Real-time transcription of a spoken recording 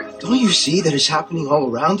Don't you see that it's happening all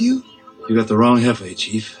around you? You got the wrong Hefe,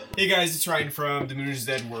 Chief. Hey guys, it's Ryan from The Moon is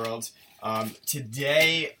Dead World.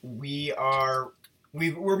 Today we're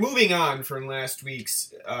moving on from last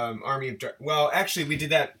week's Army of Dark. Well, actually, we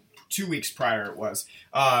did that 2 weeks prior. It was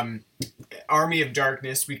Army of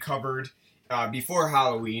Darkness. We covered before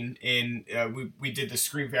Halloween, and we did the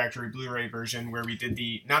Scream Factory Blu-ray version where we did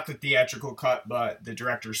not the theatrical cut, but the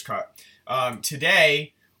director's cut.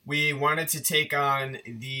 Today we wanted to take on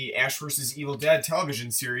the Ash vs. Evil Dead television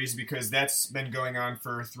series because that's been going on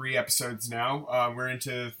for 3 episodes now. We're into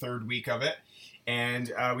the 3rd week of it,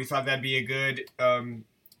 and we thought that'd be a good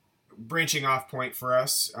branching off point for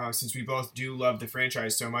us since we both do love the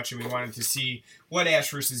franchise so much, and we wanted to see what Ash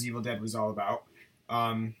vs. Evil Dead was all about.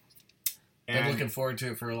 Been looking forward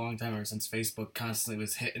to it for a long time, ever since Facebook constantly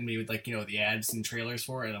was hitting me with, like, you know, the ads and trailers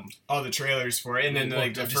for it. The trailers for it, and then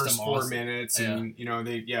like the first 4 minutes, and you know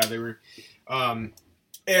they were, and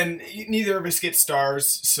neither of us get stars,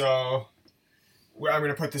 so I'm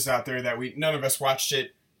gonna put this out there that none of us watched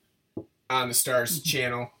it on the Stars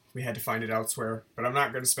channel. We had to find it elsewhere, but I'm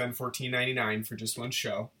not gonna spend $14.99 for just one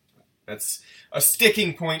show. That's a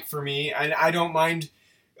sticking point for me, and I don't mind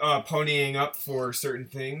ponying up for certain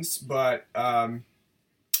things, but buying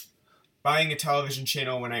a television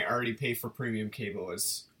channel when I already pay for premium cable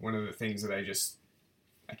is one of the things that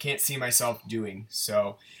I can't see myself doing.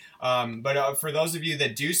 So, but for those of you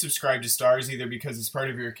that do subscribe to Stars, either because it's part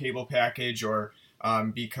of your cable package or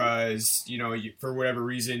because, you know, for whatever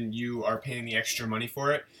reason you are paying the extra money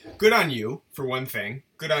for it, good on you, for one thing.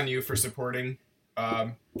 Good on you for supporting,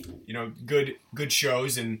 you know, good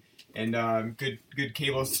shows and good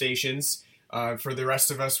cable stations. For the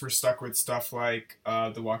rest of us, we're stuck with stuff like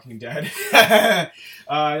The Walking Dead.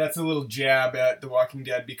 That's a little jab at The Walking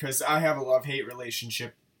Dead because I have a love-hate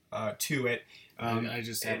relationship to it. I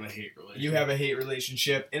just have a hate relationship. You have a hate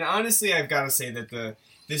relationship, and honestly, I've got to say that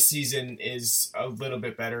this season is a little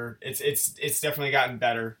bit better. It's definitely gotten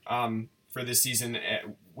better for this season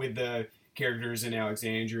with the characters in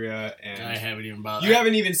Alexandria, and I haven't even bothered. You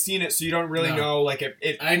haven't even seen it, so you don't really know. Like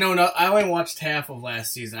it. I know. No, I only watched half of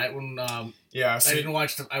last season. I didn't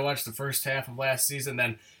watch. I watched the first half of last season,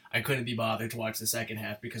 then I couldn't be bothered to watch the second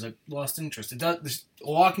half because I lost interest.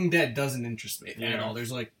 Walking Dead doesn't interest me at all.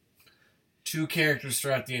 There's like 2 characters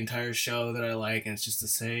throughout the entire show that I like, and it's just the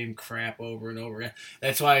same crap over and over again.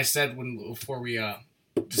 That's why I said before we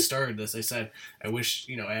just started this, I said I wish,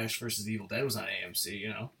 you know, Ash vs. Evil Dead was on AMC. You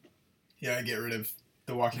know. Yeah, I get rid of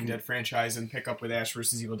the Walking Dead franchise and pick up with Ash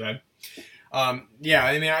vs. Evil Dead. Yeah,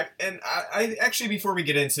 I mean, I actually, before we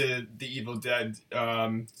get into the Evil Dead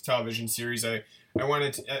television series, I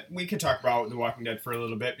wanted to, we could talk about The Walking Dead for a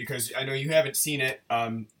little bit because I know you haven't seen it,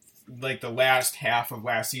 like the last half of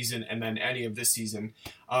last season and then any of this season.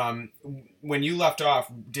 When you left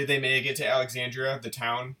off, did they make it to Alexandria, the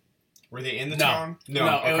town? Were they in the town?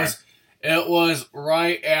 No, okay. It was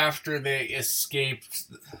right after they escaped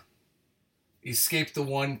the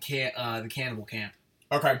one the cannibal camp.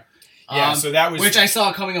 Okay. Yeah, so that was... Which I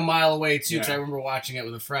saw coming a mile away, too, because I remember watching it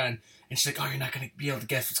with a friend, and she's like, oh, you're not going to be able to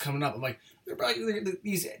guess what's coming up. I'm like,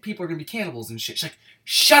 these people are going to be cannibals and shit. She's like,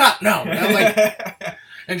 shut up, no! And I'm like...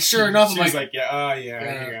 And sure enough, I'm like... like,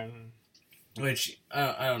 yeah. Which,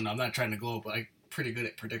 I don't know, I'm not trying to gloat, but I'm pretty good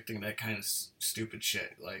at predicting that kind of stupid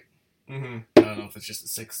shit. Like, I don't know if it's just a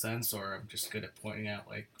sixth sense, or I'm just good at pointing out,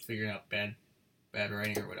 like, figuring out bad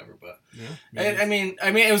writing or whatever, but I mean,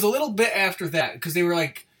 it was a little bit after that because they were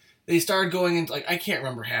like, they started going into, like, I can't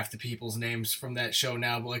remember half the people's names from that show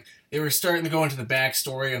now, but like they were starting to go into the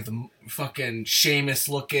backstory of the fucking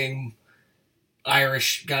Seamus-looking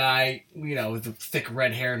Irish guy, you know, with the thick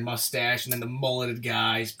red hair and mustache, and then the mulleted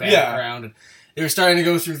guy's background, and they were starting to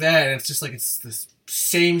go through that, and it's just like it's the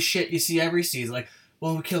same shit you see every season, like.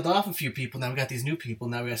 Well, we killed off a few people, now we got these new people,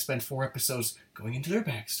 now we gotta spend 4 episodes going into their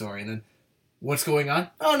backstory, and then what's going on?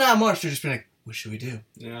 Oh, not much. They're just being like, what should we do?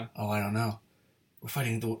 Yeah. Oh, I don't know. We're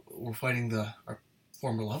fighting our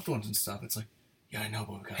former loved ones and stuff. It's like, yeah, I know,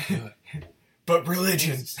 but we gotta do it. But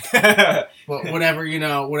religions. But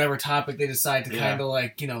whatever topic they decide to kind of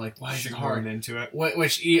like, you know, like, why is it hard? Into it.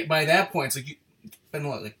 Which by that point, it's like, it's been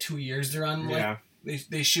what, like 2 years they're on? Like,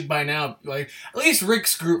 they should by now, like, at least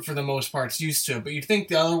Rick's group for the most part's used to it. But you'd think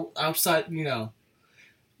the other outside, you know,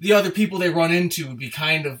 the other people they run into would be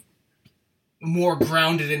kind of more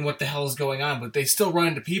grounded in what the hell is going on, but they still run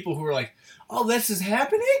into people who are like, oh, this is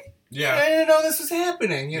happening? Yeah. I didn't know this was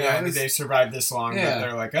happening. You know, they survived this long, but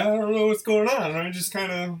they're like, I don't know what's going on. I just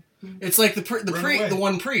kind of... It's like the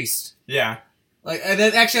one priest. Yeah. Like,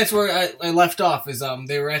 actually, that's where I left off, is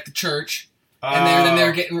they were at the church, and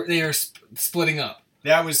they were splitting up.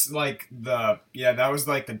 that was like the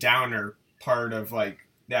downer part of like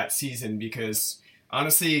that season, because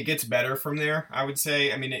honestly it gets better from there, I would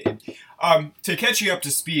say. I mean, to catch you up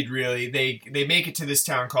to speed, really, they make it to this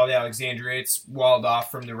town called Alexandria. It's walled off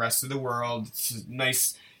from the rest of the world. It's a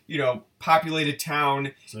nice, populated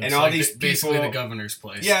town, So and it's all like these basically people, the governor's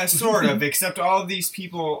place. yeah, sort of, except all of these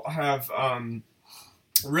people have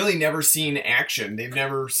really never seen action. They've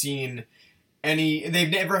never seen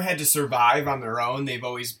they've never had to survive on their own. They've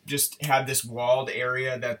always just had this walled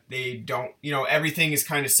area that they don't, everything is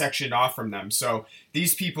kind of sectioned off from them. So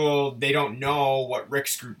these people, they don't know what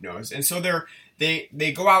Rick's group knows. And so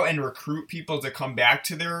they go out and recruit people to come back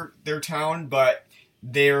to their town, but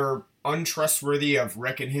they're untrustworthy of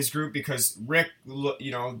Rick and his group, because Rick,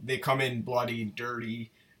 they come in bloody,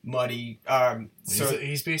 dirty, muddy. So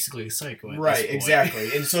he's basically a psycho. Right, exactly.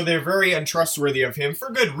 And so they're very untrustworthy of him for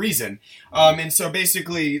good reason. And so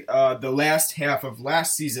basically, the last half of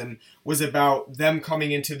last season was about them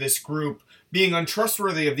coming into this group, being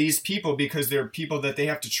untrustworthy of these people because they're people that they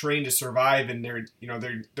have to train to survive, and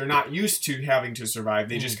they're not used to having to survive.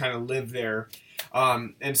 They just kind of live there.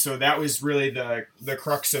 And so that was really the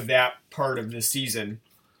crux of that part of the season.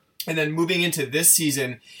 And then moving into this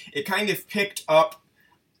season, it kind of picked up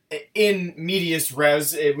in medias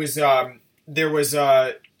res. It was there was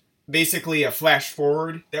basically a flash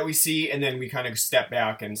forward that we see, and then we kind of step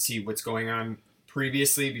back and see what's going on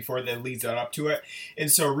previously before that leads up to it.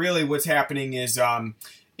 And so really what's happening is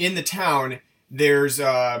in the town, there's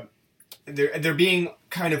they're being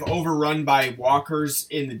kind of overrun by walkers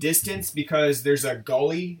in the distance, because there's a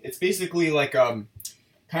gully. It's basically like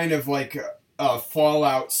kind of like a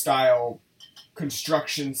Fallout style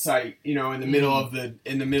construction site, in the middle of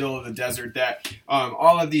the desert, that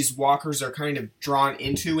all of these walkers are kind of drawn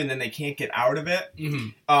into, and then they can't get out of it.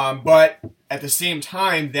 But at the same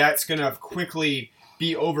time, that's going to quickly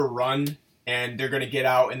be overrun, and they're going to get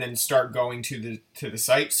out and then start going to the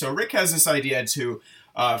site. So Rick has this idea to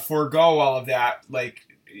forego all of that. Like,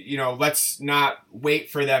 let's not wait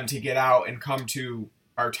for them to get out and come to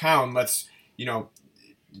our town. Let's,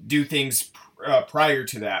 do things prior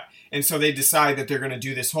to that. And so they decide that they're going to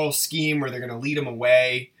do this whole scheme where they're going to lead them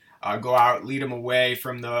away, go out, lead them away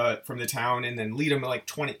from the town, and then lead them like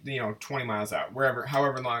 20 miles out,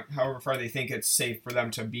 however far they think it's safe for them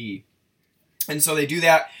to be. And so they do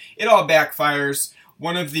that. It all backfires.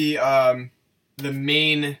 One of the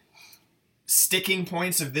main sticking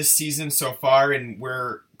points of this season so far, and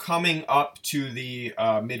we're coming up to the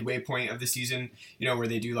midway point of the season, where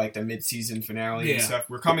they do like the mid-season finale and stuff.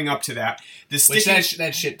 We're coming up to that.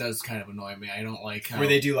 That shit does kind of annoy me. I don't like how... where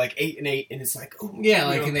they do like 8 and 8, and it's like, oh, and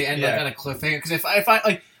they end up on a cliffhanger. Because if I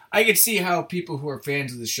like, I could see how people who are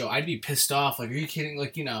fans of the show, I'd be pissed off. Like, are you kidding?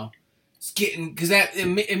 Like, it's getting, because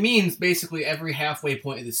it means basically every halfway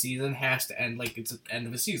point of the season has to end like it's the end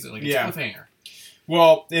of a season, like it's a cliffhanger.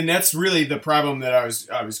 Well, and that's really the problem that I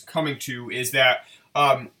was coming to, is that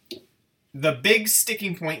the big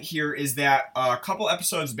sticking point here is that a couple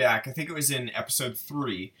episodes back, I think it was in episode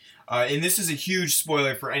 3, and this is a huge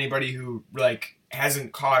spoiler for anybody who like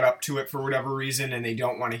hasn't caught up to it for whatever reason and they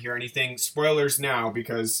don't want to hear anything. Spoilers now,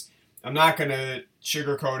 because I'm not going to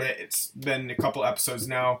sugarcoat it. It's been a couple episodes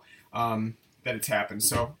now that it's happened.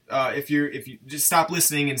 So if you just stop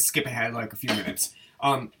listening and skip ahead like a few minutes.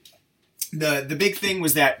 The big thing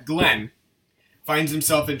was that Glenn finds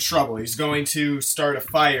himself in trouble. He's going to start a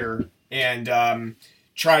fire and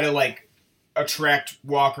try to like attract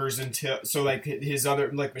walkers so like his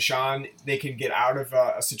other, like Michonne, they can get out of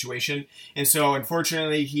a situation. And so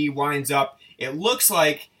unfortunately he winds up, it looks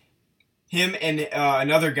like him and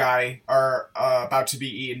another guy are about to be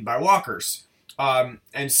eaten by walkers.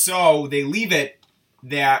 And so they leave it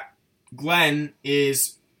that Glenn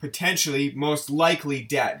is potentially, most likely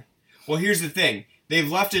dead. Well, here's the thing. They've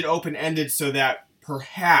left it open-ended so that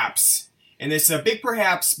perhaps, and it's a big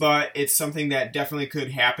perhaps, but it's something that definitely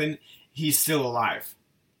could happen, he's still alive.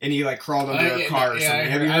 And he, like, crawled under a car or something.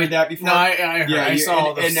 Have you heard that before? No, I heard. Yeah, I saw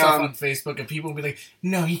all the stuff on Facebook, and people would be like,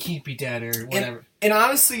 no, he can't be dead, or whatever. And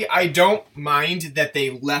honestly, I don't mind that they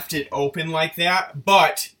left it open like that,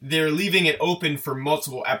 but they're leaving it open for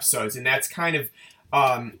multiple episodes, and that's kind of,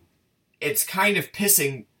 it's kind of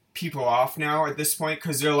pissing people off now at this point,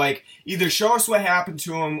 because they're like, either show us what happened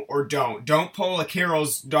to him or don't. Don't pull a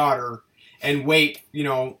Carol's daughter and wait,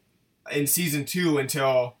 in season 2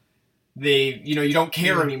 until you don't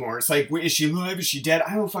care anymore. It's like, is she alive? Is she dead?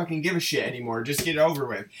 I don't fucking give a shit anymore. Just get it over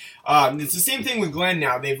with. It's the same thing with Glenn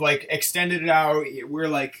now. They've, like, extended it out. We're,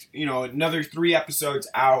 like, another 3 episodes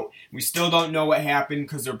out. We still don't know what happened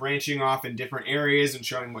because they're branching off in different areas and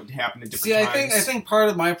showing what happened at different times. I think part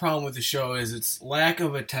of my problem with the show is its lack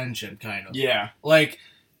of attention, kind of. Yeah. Like,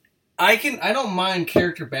 I don't mind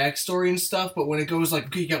character backstory and stuff, but when it goes, like,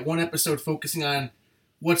 okay, you got one episode focusing on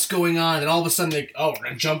what's going on, and all of a sudden we're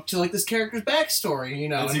gonna jump to, like, this character's backstory,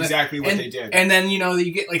 That's exactly what they did. And then,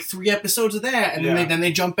 you get, like, 3 episodes of that, and then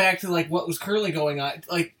they jump back to, like, what was currently going on.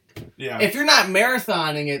 Like, if you're not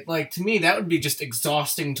marathoning it, like, to me, that would be just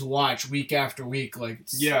exhausting to watch week after week. Like,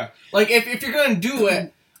 like, if you're gonna do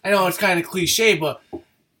it, I know it's kind of cliche, but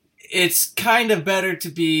it's kind of better to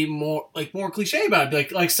be more cliche about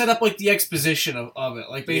it. Like set up, like, the exposition of it.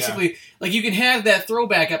 Like, basically, like, you can have that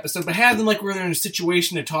throwback episode, but have them, like, where they're in a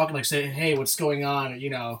situation to talk and, like, say, hey, what's going on?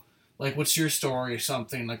 Like, what's your story or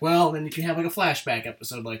something? Like, well, then you can have, like, a flashback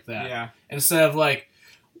episode like that. Yeah. Instead of, like,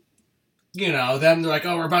 them, they're like,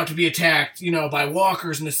 oh, we're about to be attacked, by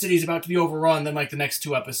walkers and the city's about to be overrun. Then, like, the next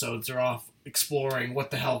 2 episodes are off exploring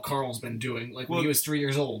what the hell Carl's been doing, like, when he was 3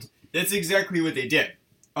 years old. That's exactly what they did.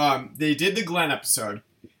 They did the Glenn episode,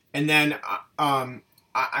 and then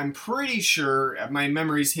I'm pretty sure, my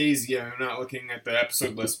memory's hazy, I'm not looking at the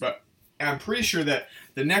episode list, but I'm pretty sure that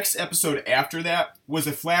the next episode after that was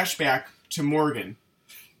a flashback to Morgan.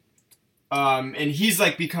 And he's,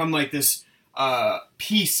 like, become, like, this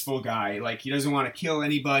peaceful guy. Like, he doesn't want to kill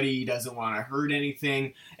anybody, he doesn't want to hurt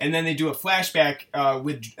anything. And then they do a flashback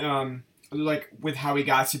with how he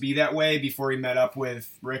got to be that way before he met up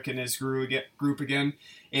with Rick and his group again.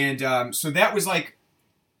 And so that was, like,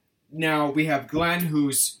 now we have Glenn,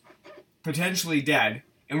 who's potentially dead,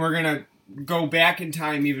 and we're going to go back in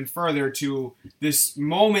time even further to this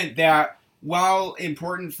moment that, while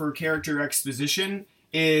important for character exposition,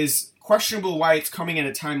 is questionable why it's coming at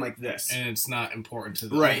a time like this. And it's not important to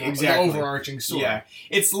the overarching story. Yeah.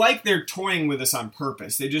 It's like they're toying with us on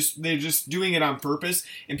purpose. They're just doing it on purpose,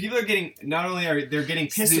 and people are getting, not only are they getting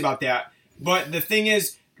pissed about that, but the thing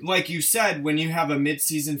is, like you said, when you have a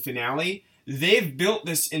mid-season finale, they've built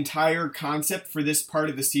this entire concept for this part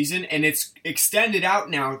of the season, and it's extended out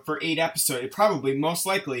now for 8 episodes. It probably, most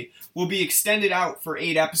likely, will be extended out for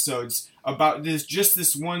 8 episodes about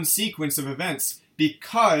this one sequence of events,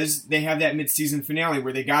 because they have that mid-season finale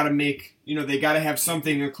where they gotta make, they gotta have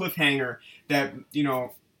something, a cliffhanger that,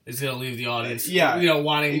 is gonna leave the audience,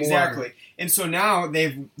 wanting exactly. more. And so now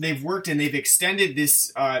they've worked and they've extended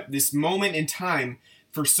this moment in time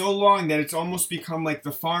for so long that it's almost become like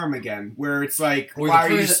The Farm again, where it's like, why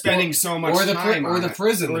are you spending so much time on the it?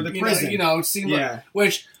 prison, or the prison? It seemed like,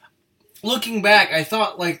 which, looking back, I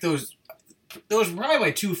thought, like, those were probably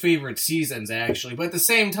my 2 favorite seasons, actually. But at the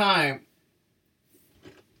same time,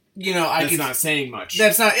 that's not saying much.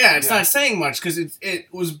 That's not, it's not saying much, because it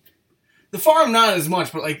was The Farm, not as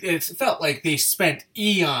much, but, like, it felt like they spent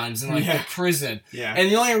eons in, like, the prison. Yeah.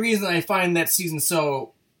 And the only reason I find that season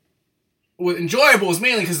so enjoyable is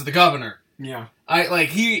mainly because of the governor. Yeah. I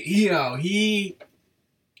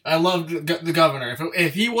loved the governor.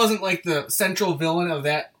 If he wasn't, like, the central villain of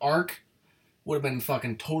that arc, would have been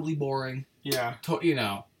fucking totally boring. Yeah.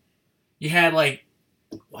 You had, like,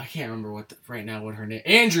 I can't remember what her name,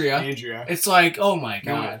 Andrea. It's like, oh my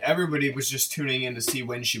god. Everybody was just tuning in to see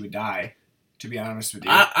when she would die, to be honest with you.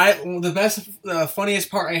 The funniest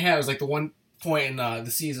part I had was, like, the one point in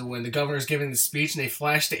the season when the governor's giving the speech and they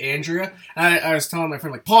flash to Andrea, and I was telling my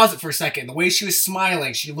friend, like, pause it for a second. The way she was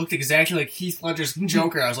smiling, she looked exactly like Heath Ledger's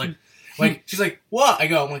Joker. I was like, she's like, what?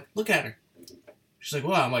 I'm like, look at her. She's like,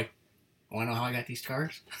 what? I'm like, want to know how I got these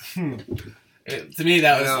cars? To me,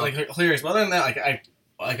 that was, like, hilarious. But other than that,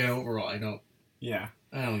 overall, I don't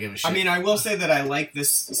give a shit. I mean, I will say that I like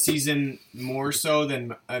this season more so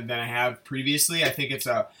than I have previously. I think it's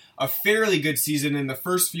a fairly good season, and the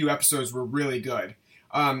first few episodes were really good.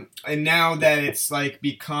 And now that it's, like,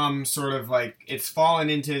 become sort of like, it's fallen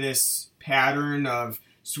into this pattern of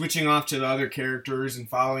switching off to the other characters and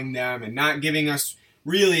following them and not giving us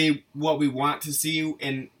really what we want to see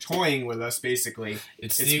and toying with us, basically.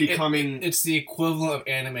 It's the equivalent of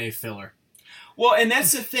anime filler. Well, and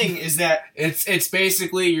that's the thing, is that it's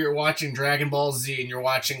basically you're watching Dragon Ball Z and you're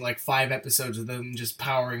watching, like, 5 episodes of them just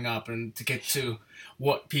powering up and to get to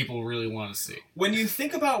what people really want to see. When you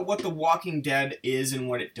think about what The Walking Dead is and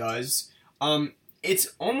what it does, it's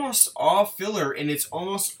almost all filler, and it's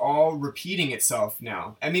almost all repeating itself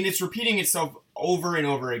now. I mean, it's repeating itself over and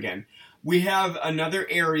over again. We have another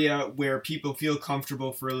area where people feel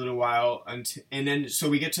comfortable for a little while, and then so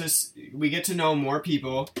we get to know more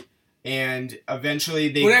people. and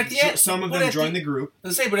eventually some of them join the group.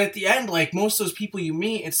 But at the end, like, most of those people you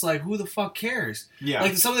meet, it's like, who the fuck cares? Yeah.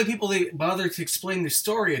 Like, some of the people they bother to explain their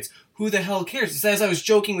story, it's who the hell cares? It's as I was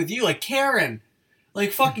joking with you, like, Karen.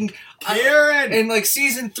 Like, fucking... Karen! And, like,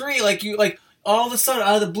 season 3, like, you, like, all of a sudden,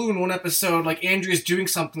 out of the blue, in one episode, like, Andrea's doing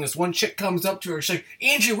something. This one chick comes up to her. She's like,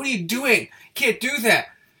 Andrea, what are you doing? Can't do that.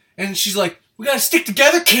 And she's like, we gotta stick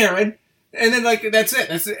together, Karen. And then, like, that's it.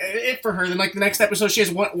 That's it for her. Then, like, the next episode, she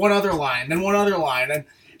has one other line, then one other line, and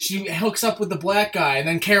she hooks up with the black guy, and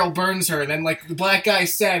then Carol burns her, and then, like, the black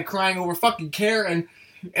guy's sad, crying over fucking Karen.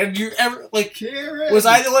 And you ever, like, Karen! Was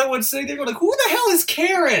I the only one sitting there going, like, who the hell is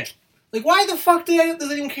Karen? Like, why the fuck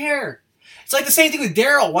does anyone care? It's like the same thing with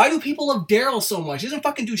Daryl. Why do people love Daryl so much? He doesn't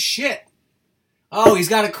fucking do shit. Oh, he's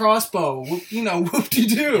got a crossbow. You know,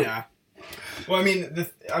 whoop-de-doo. Yeah. Well, I mean,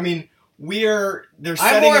 they're I'm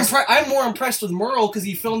setting more impressed with Merle because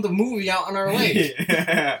he filmed a movie out on our lake.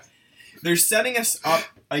 They're setting us up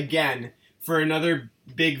again for another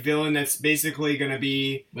big villain that's basically going to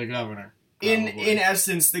be the governor. In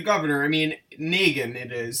essence, the governor. I mean, Negan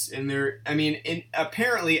it is. And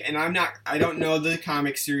apparently, and I don't know the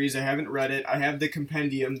comic series. I haven't read it. I have the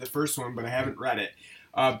compendium, the first one, but I haven't read it.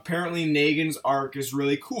 Apparently, Negan's arc is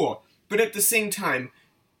really cool. But at the same time,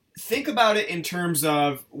 think about it in terms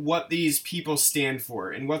of what these people stand for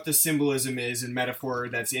and what the symbolism is and metaphor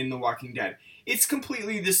that's in The Walking Dead. It's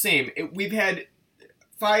completely the same. We've had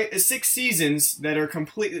 6 seasons that are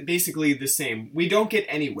basically the same. We don't get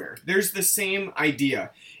anywhere. There's the same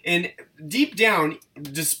idea. And deep down,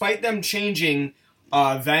 despite them changing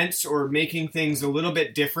events or making things a little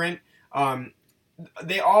bit different,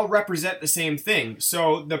 they all represent the same thing.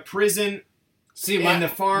 So the prison... the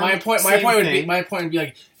farm. My point would be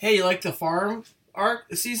like, hey, you like the farm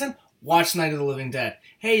arc season? Watch Night of the Living Dead.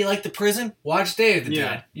 Hey, you like the prison? Watch Day of the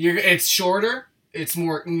Dead. It's shorter, it's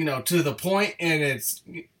more to the point, and it's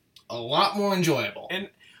a lot more enjoyable. And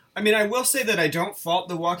I mean, I will say that I don't fault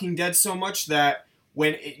The Walking Dead so much that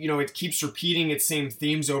when it keeps repeating its same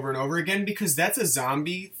themes over and over again, because that's a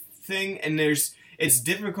zombie thing, and it's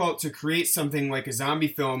difficult to create something like a zombie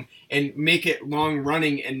film and make it long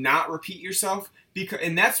running and not repeat yourself.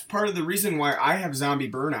 And that's part of the reason why I have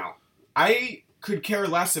zombie burnout. I could care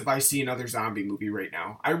less if I see another zombie movie right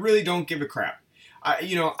now. I really don't give a crap.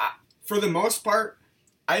 For the most part,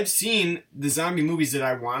 I've seen the zombie movies that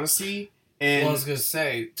I want to see. And I was going to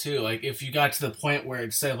say, too, like, if you got to the point where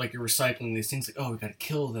it said, like, you're recycling these things, like, oh, we got to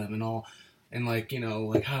kill them and all... And, like,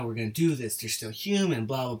 like, how we're going to do this? They're still human,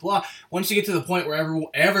 blah, blah, blah. Once you get to the point where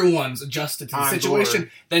everyone's adjusted to the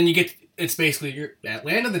situation, then it's basically, you're at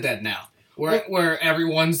Land of the Dead now. Where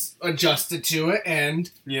everyone's adjusted to it,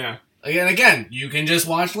 and... Yeah. Again, you can just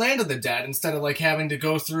watch Land of the Dead instead of, like, having to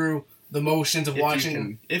go through the motions of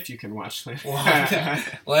watching... If you can watch Land. Well,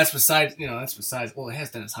 that's besides... Well, it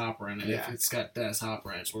has Dennis Hopper in it. Yeah. If it's got Dennis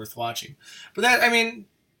Hopper in it, it's worth watching. But that, I mean...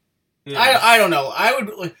 Yeah. I don't know. I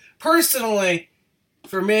would, like, personally,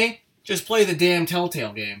 for me, just play the damn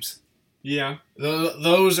Telltale games. Yeah.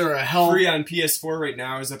 Those are a hell... Free on PS4 right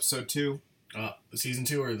now is episode 2. Season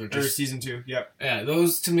 2 or they're just... Or season 2, yep. Yeah,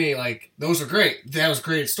 those, to me, like, those are great. That was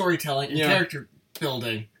great storytelling and character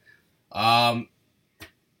building. That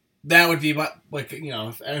would be my, like,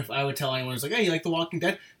 if I would tell anyone, it's like, hey, you like The Walking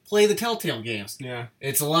Dead? Play the Telltale games. Yeah.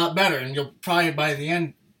 It's a lot better, and you'll probably, by the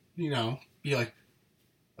end, be like,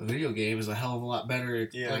 a video game is a hell of a lot better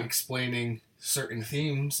at like, explaining certain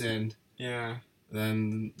themes than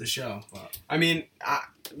the show. But. I mean,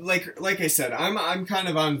 like I said, I'm kind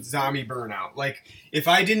of on zombie burnout. Like, if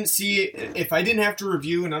I didn't have to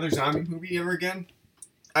review another zombie movie ever again,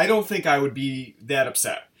 I don't think I would be that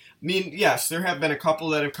upset. I mean, yes, there have been a couple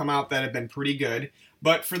that have come out that have been pretty good,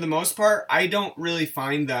 but for the most part, I don't really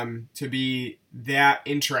find them to be that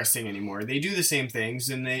interesting anymore. They do the same things,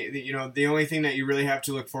 and they the only thing that you really have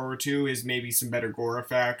to look forward to is maybe some better gore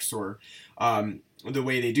effects or the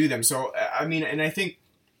way they do them. So, I mean, and I think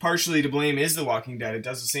partially to blame is The Walking Dead. It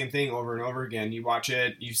does the same thing over and over again. You watch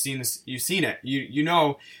it, you've seen it. You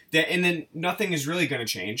know that, and then nothing is really going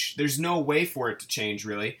to change. There's no way for it to change,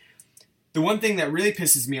 really. The one thing that really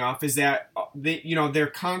pisses me off is that they're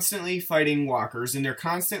constantly fighting walkers and they're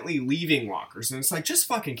constantly leaving walkers, and it's like, just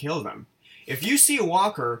fucking kill them. If you see a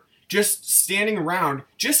walker just standing around,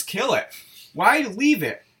 just kill it. Why leave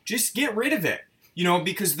it? Just get rid of it.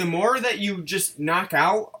 Because the more that you just knock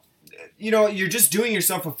out, you're just doing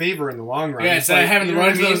yourself a favor in the long run. Yeah, instead of having to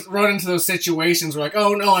run into those situations where, like,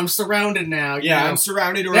 oh no, I'm surrounded now. I'm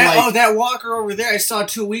surrounded. Or that walker over there I saw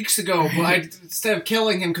 2 weeks ago, but instead of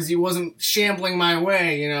killing him because he wasn't shambling my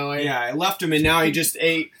way, I left him and now he just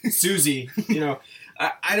ate Susie.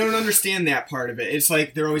 I don't understand that part of it. It's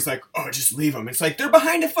like they're always like, oh, just leave them. It's like they're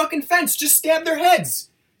behind a fucking fence. Just stab their heads.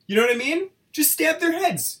 You know what I mean? Just stab their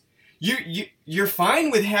heads. You're fine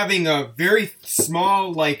with having a very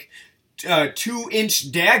small, like,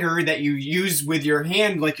 2-inch dagger that you use with your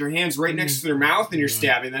hand, like your hand's right next to their mouth and you're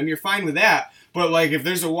stabbing them. You're fine with that. But, like, if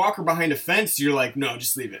there's a walker behind a fence, you're like, no,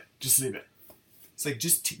 just leave it. Just leave it. It's like,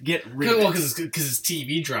 just get rid of it. Well, because it's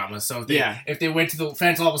TV drama. So if they went to the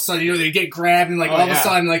fence, all of a sudden, they get grabbed and, like, all of a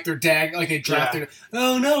sudden, like, their like, they drop their,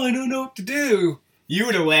 oh, no, I don't know what to do. You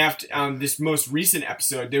would have laughed on this most recent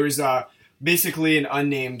episode. There was basically an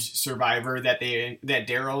unnamed survivor that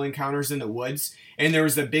Daryl encounters in the woods, and there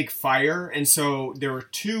was a big fire, and so there were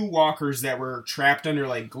 2 walkers that were trapped under,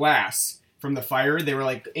 like, glass from the fire. They were,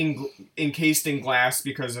 like, encased in glass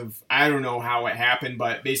because of, I don't know how it happened,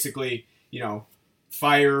 but basically,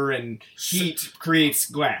 fire and heat creates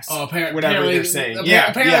glass. Oh, whatever they're saying.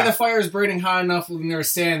 Apparently the fire is burning hot enough when they were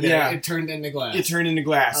standing there, it turned into glass. It turned into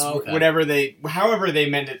glass. Oh, okay. However they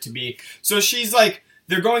meant it to be. So she's like,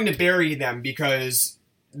 they're going to bury them because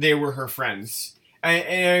they were her friends.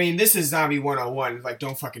 And I mean, this is Zombie 101. Like,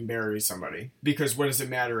 don't fucking bury somebody. Because what does it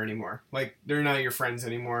matter anymore? Like, they're not your friends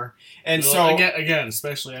anymore. And again,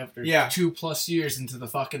 especially after 2+ years into the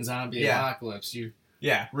fucking zombie apocalypse,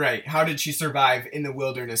 Yeah, right. How did she survive in the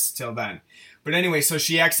wilderness till then? But anyway, so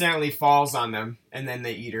she accidentally falls on them, and then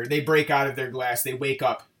they eat her. They break out of their glass. They wake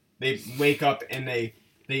up. And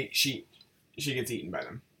she gets eaten by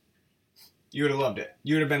them. You would have loved it.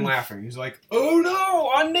 You would have been laughing. He's like, oh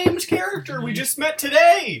no, unnamed character we just met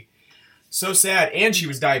today. So sad. And she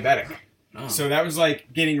was diabetic. Oh. So that was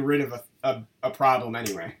like getting rid of a problem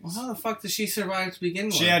anyway. Well, how the fuck did she survive to begin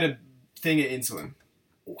with? She had a thing of insulin.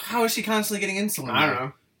 How is she constantly getting insulin? I don't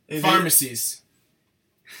know. Pharmacies.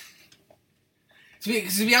 To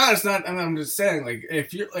be honest, I'm just saying, like,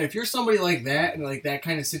 if you're somebody like that in like that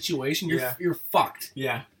kind of situation, you're fucked.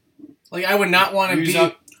 Yeah. Like, I would not want to be.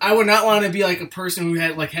 I would not want to be like a person who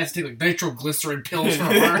has to take like nitroglycerin pills for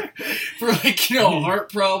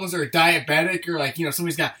heart problems, or diabetic, or like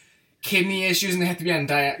somebody's got kidney issues and they have to be on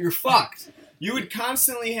diet. You're fucked. You would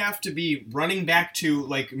constantly have to be running back to,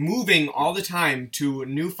 like, moving all the time to a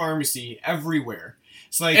new pharmacy everywhere.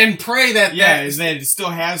 It's like, and pray that that it still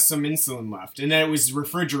has some insulin left, and that it was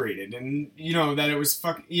refrigerated, and that it was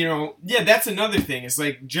that's another thing. It's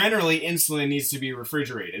like, generally insulin needs to be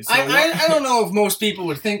refrigerated. So I don't know if most people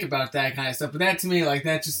would think about that kind of stuff, but that to me, like,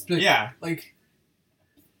 that just like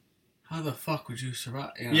how the fuck would you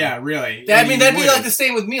survive? Yeah, really. That'd be like the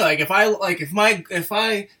same with me. Like, if I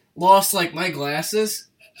lost like my glasses,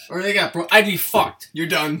 or they got broke, I'd be fucked. You're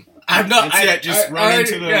done. I'm not. I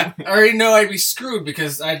already know I'd be screwed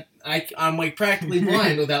because I'm like practically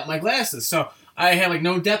blind without my glasses. So I have like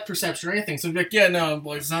no depth perception or anything. So I'd be like, I'm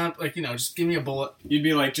like, it's not like just give me a bullet. You'd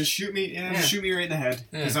be like, just shoot me, shoot me right in the head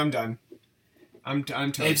because I'm done. I'm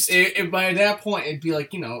toast. By that point, it'd be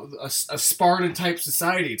like a Spartan type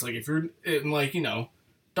society. It's like if you're in like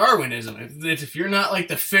Darwinism. If you're not like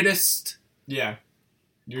the fittest,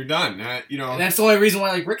 you're done. And that's the only reason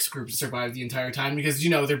why like Rick's group survived the entire time, because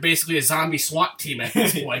they're basically a zombie SWAT team at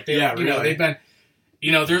this point. Really. They've been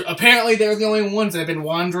they're the only ones that have been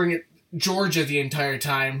wandering at Georgia the entire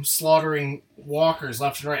time, slaughtering walkers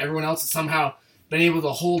left and right. Everyone else has somehow been able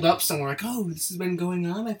to hold up somewhere. Like, oh, this has been going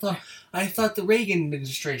on. I thought the Reagan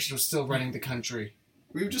administration was still running the country.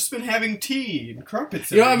 We've just been having tea and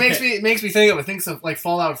crumpets. It makes me think of like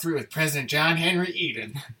Fallout 3 with President John Henry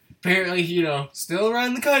Eden. Apparently, still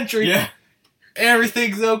running the country. Yeah.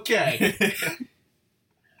 Everything's okay.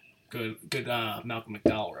 Good Malcolm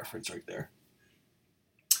McDowell reference right there.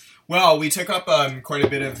 Well, we took up quite a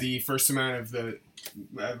bit of the first amount of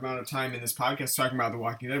time in this podcast talking about The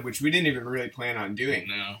Walking Dead, which we didn't even really plan on doing.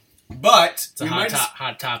 No. But it's a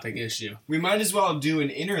hot topic issue. We might as well do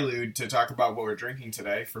an interlude to talk about what we're drinking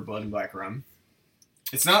today for Blood and Black Rum.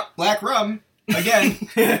 It's not black rum, again.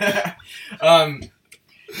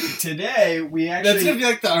 Today, we actually... That's going to be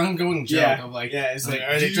like the ongoing joke of like... Yeah, it's like,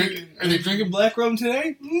 are they drinking black rum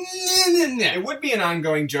today? It would be an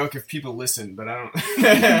ongoing joke if people listened, but I don't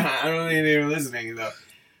I don't think they were listening, though.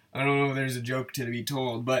 I don't know if there's a joke to be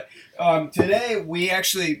told. But today, we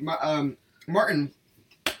actually... Martin,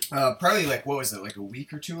 probably like, what was it, like a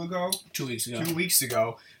week or two ago? 2 weeks ago. 2 weeks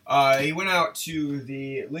ago. He went out to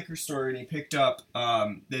the liquor store and he picked up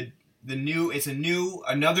another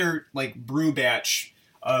like brew batch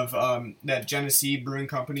of that Genesee Brewing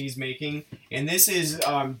Company is making, and this is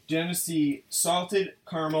Genesee Salted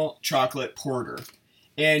Caramel Chocolate Porter.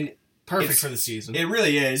 And Perfect for the season. It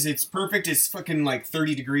really is. It's perfect. It's fucking like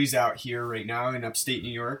 30 degrees out here right now in upstate New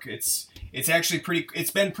York. It's actually pretty.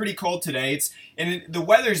 It's been pretty cold today. The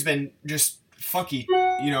weather's been just fucky.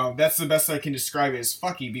 That's the best I can describe it as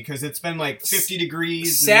fucky because it's been like 50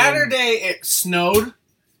 degrees. Saturday it snowed,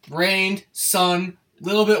 rained, sun,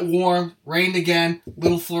 little bit warm, rained again,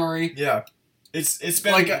 little flurry. Yeah. It's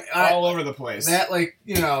been like all over the place. That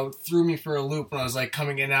threw me for a loop when I was like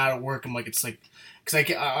coming in and out of work. I'm like, it's like,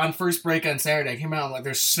 because on first break on Saturday, I came out and like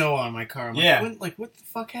there's snow on my car. I'm like, what the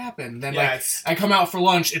fuck happened? Then I come out for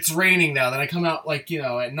lunch, it's raining now. Then I come out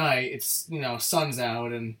at night, it's sun's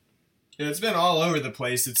out and it's been all over the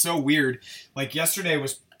place. It's so weird. Like yesterday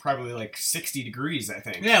was probably like 60 degrees, I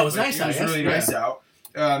think. Yeah, it was nice out. It was really nice out.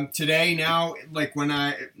 Today now, like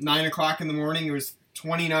 9 o'clock in the morning, it was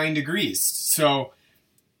 29 degrees. So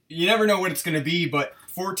you never know what it's going to be, but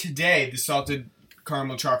for today, the salted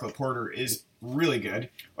caramel chocolate porter is really good.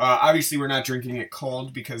 Obviously, we're not drinking it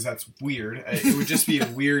cold because that's weird. It would just be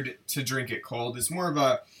weird to drink it cold. It's more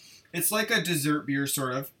of it's like a dessert beer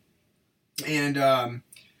sort of. And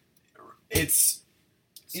it's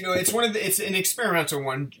it's an experimental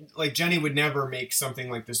one. Like Jenny would never make something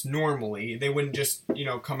like this normally. They wouldn't just,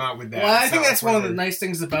 come out with that. Well, I think that's one of the nice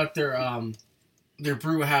things about their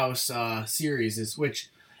brew house series is, which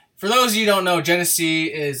for those of you who don't know,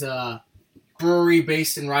 Genesee is a brewery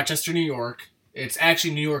based in Rochester, New York. It's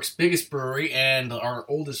actually New York's biggest brewery and our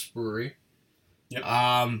oldest brewery.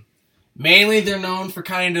 Yep. Mainly they're known for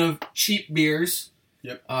kind of cheap beers.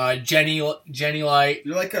 Yep. Jenny Light.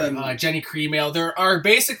 You're like a Jenny Cream Ale. There are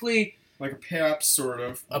basically like a Pabst sort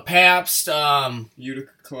of. A Pabst.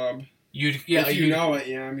 Utica Club. If you know it,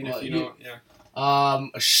 yeah. I mean, if you know it, yeah.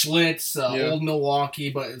 A Schlitz, Old Milwaukee,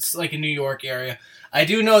 but it's like a New York area. I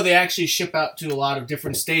do know they actually ship out to a lot of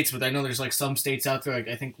different states, but I know there's like some states out there, like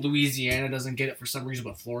I think Louisiana doesn't get it for some reason,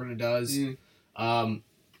 but Florida does.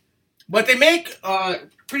 But they make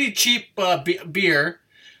pretty cheap beer,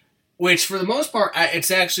 which for the most part, it's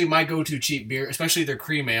actually my go-to cheap beer, especially their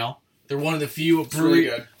cream ale. They're one of the few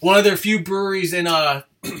breweries in the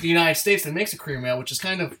United States that makes a cream ale, which is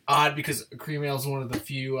kind of odd because cream ale is one of the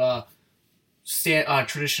few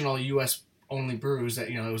traditional U.S. only brews that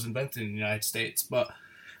it was invented in the United States. But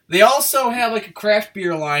they also have like a craft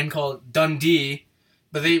beer line called Dundee.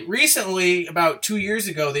 But they recently, about 2 years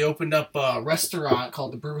ago, they opened up a restaurant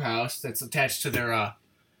called the Brew House that's attached to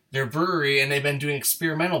their brewery, and they've been doing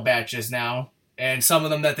experimental batches now. And some of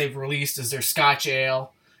them that they've released is their Scotch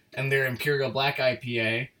Ale and their Imperial Black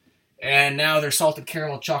IPA. And now their Salted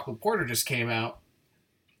Caramel Chocolate Porter just came out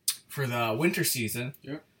for the winter season.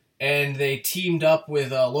 Yep. And they teamed up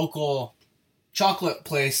with a local chocolate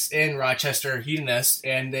place in Rochester, Hedonist,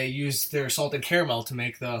 and they used their salted caramel to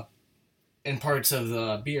make in parts of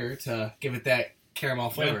the beer to give it that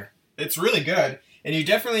caramel flavor. Yeah. It's really good. And you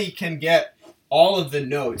definitely can get all of the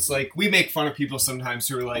notes. Like, we make fun of people sometimes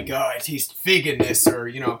who are like, oh, I taste fig in this,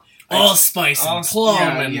 or, allspice and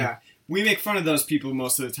plum. Yeah. We make fun of those people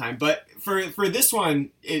most of the time. But for this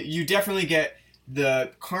one, you definitely get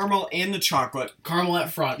the caramel and the chocolate. Caramel at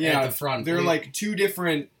the front. They're like two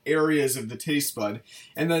different areas of the taste bud.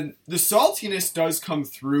 And then the saltiness does come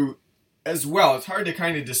through as well. It's hard to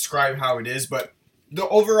kind of describe how it is, but the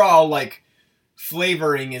overall like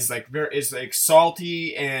flavoring is like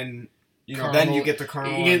salty, and caramel, then you get the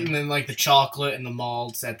caramel, and then like the chocolate and the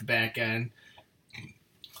malts at the back end.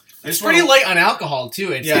 It's pretty light on alcohol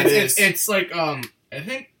too. It's like I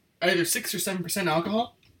think either 6 or 7%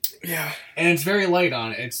 alcohol. Yeah, and it's very light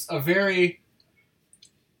on it. It's a very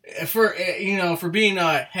for being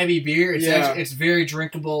a heavy beer. It's very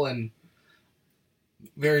drinkable and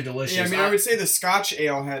very delicious. Yeah, I mean, I would say the Scotch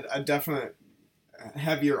Ale had a definite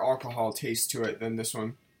heavier alcohol taste to it than this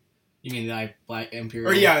one. You mean the Black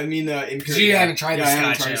Imperial? Or yeah, I mean the Imperial. You haven't tried the Scotch. I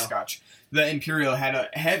haven't tried the Scotch. The Imperial had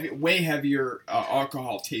a way heavier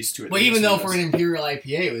alcohol taste to it. Well, even though for an Imperial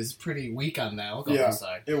IPA, it was pretty weak on the alcohol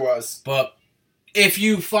side. It was. But if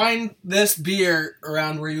you find this beer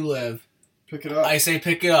around where you live, pick it up. I say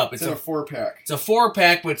pick it up. It's a 4-pack. It's a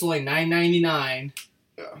 4-pack, but it's only $9.99.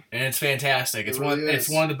 Yeah. And it's fantastic. It's one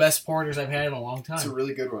of the best porters I've had in a long time. It's a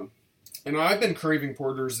really good one. And I've been craving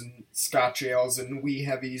porters and Scotch ales and wee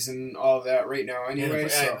heavies and all of that right now anyway.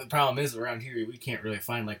 The problem is around here we can't really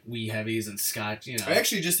find like wee heavies and Scotch, I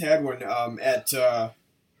actually just had one at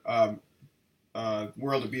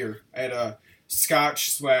World of Beer. I had a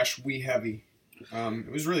Scotch / wee heavy.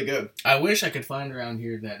 It was really good. I wish I could find around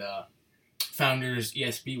here that Founders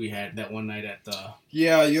ESB we had that one night at the...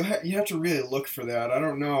 Yeah, you have to really look for that. I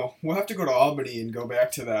don't know. We'll have to go to Albany and go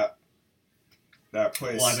back to that. that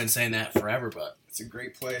place. Well, I've been saying that forever, but It's a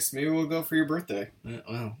great place. Maybe we'll go for your birthday.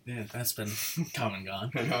 well, yeah, that's been come and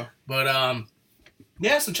gone. I know. But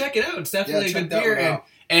yeah, so check it out. It's definitely a check good that beer, one out.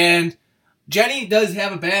 and Jenny does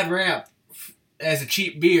have a bad rap as a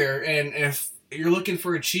cheap beer. And if you're looking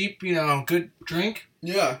for a cheap, good drink,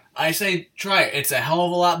 Yeah. I say try it. It's a hell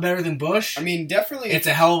of a lot better than Busch. I mean, definitely. It's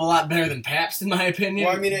a hell of a lot better than Pabst, in my opinion.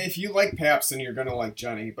 Well, I mean, if you like Pabst, then you're gonna like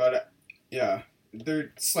Jenny. But yeah,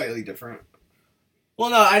 they're slightly different. Well,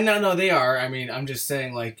 no, I know they are. I mean, I'm just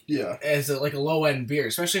saying, like, Yeah. as a low end beer,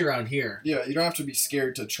 especially around here. Yeah, you don't have to be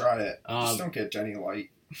scared to try it. Just Um, don't get Jenny Light.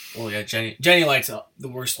 Well, yeah, Jenny Light's the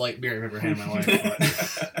worst light beer I've ever had in my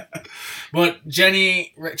life. But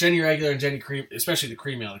Jenny regular and Jenny cream, especially the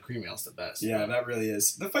cream ale's the best. Yeah, that really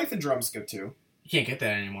is. The Fife and Drum's good too. You can't get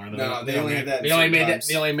that anymore. No, they only had that. They only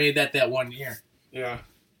made that 1 year. Yeah.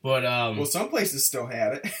 But Well, some places still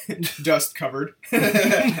had it, dust covered,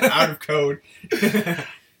 out of code.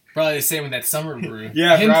 probably the same with that summer brew.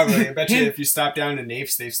 Yeah, probably. I bet you if you stop down to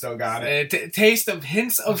Napes, they've still got it. Taste of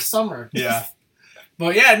hints of summer. Yeah.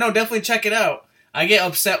 But yeah, no, definitely check it out. I get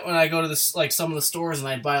upset when I go to this some of the stores and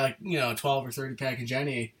I buy 12 or 30 pack of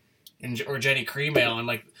Jenny or Jenny cream ale, and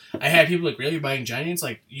I had people really, you're buying Jenny? It's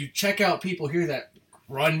like, you check out people here that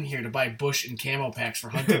run here to buy Busch and Camo packs for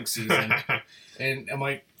hunting season, and I'm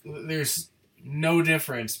like, there's no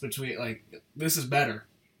difference between this is better.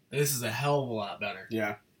 This is a hell of a lot better.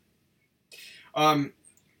 Yeah.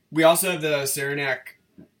 We also have the Saranac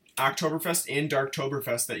Oktoberfest and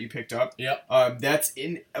Darktoberfest that you picked up. Yep. That's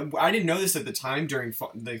in. I didn't know this at the time during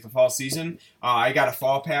the fall season. I got a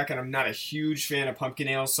fall pack, and I'm not a huge fan of pumpkin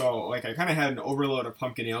ale, so I kind of had an overload of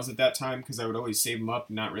pumpkin ales at that time because I would always save them up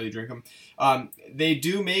and not really drink them. They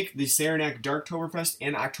do make the Saranac Darktoberfest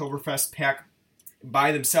and Oktoberfest pack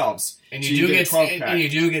by themselves, and so you do get a 12 pack. and you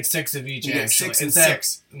do get 6 of each. You get actually. 6 and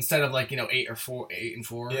 6 instead of 8 and 4,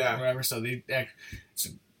 Yeah. or whatever. So it's a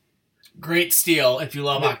great steal if you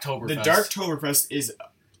love Oktoberfest. The Darktoberfest is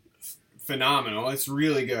phenomenal. It's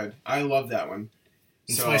really good. I love that one.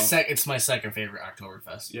 It's my second favorite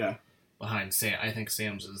Oktoberfest. Yeah. Behind Sam, I think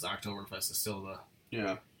Sam's Oktoberfest is still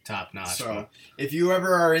the top notch. So if you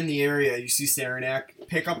ever are in the area, you see Saranac,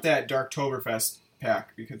 pick up that Darktoberfest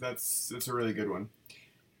pack because that's a really good one.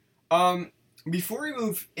 Before we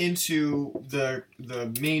move into the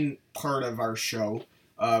main part of our show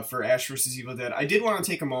for Ash vs. Evil Dead, I did want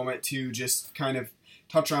to take a moment to just kind of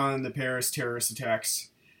touch on the Paris terrorist attacks,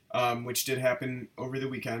 which did happen over the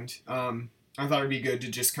weekend. I thought it'd be good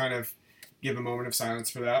to just kind of give a moment of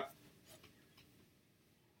silence for that.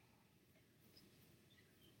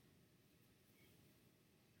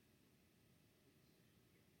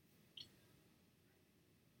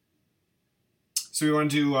 So we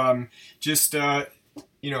want to just,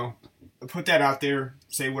 put that out there,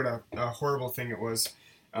 say what a horrible thing it was.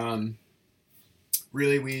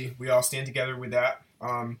 Really, we all stand together with that.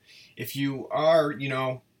 If you are,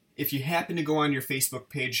 if you happen to go on your Facebook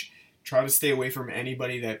page, try to stay away from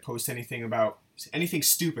anybody that posts anything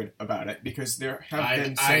stupid about it, because there have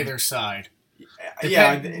been either side.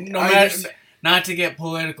 Yeah, not to get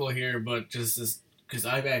political here, but just because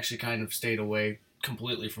I've actually kind of stayed away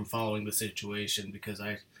completely from following the situation because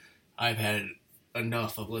I've had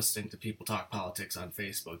enough of listening to people talk politics on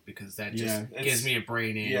Facebook, because that just gives me a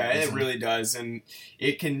brain ache. Yeah, it really does, and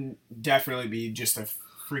it can definitely be just a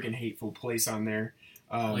freaking hateful place on there.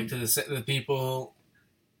 To the people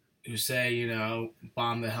who say,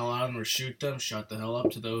 bomb the hell out of them or shoot them, shut the hell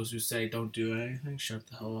up. To those who say don't do anything, shut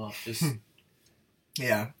the hell up.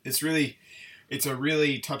 Yeah, it's a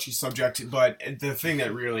really touchy subject, but the thing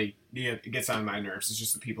that really gets on my nerves is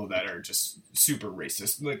just the people that are just super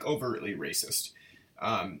racist, overtly racist.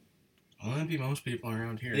 Well, that'd be most people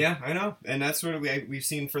around here. Yeah, I know, and that's what we've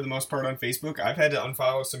seen for the most part on Facebook. I've had to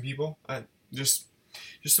unfollow some people, just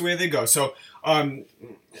the way they go. So,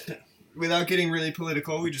 without getting really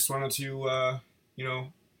political, we just wanted to,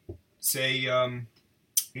 say,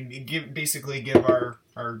 give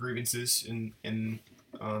our grievances and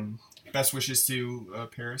best wishes to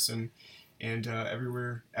Paris and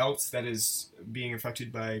everywhere else that is being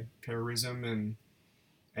affected by terrorism and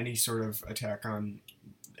any sort of attack on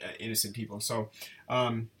innocent people. So,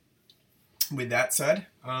 with that said,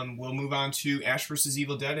 we'll move on to Ash vs.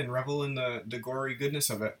 Evil Dead and revel in the gory goodness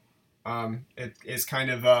of it. It is kind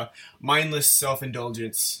of a mindless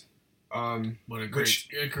self-indulgence. What a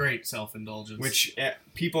great self-indulgence. Which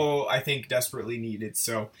people, I think, desperately needed.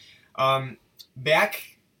 So,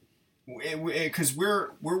 back, because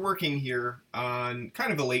we're working here on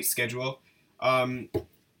kind of a late schedule.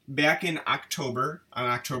 back in October, on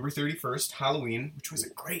October 31st, Halloween, which was a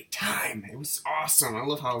great time. It was awesome. I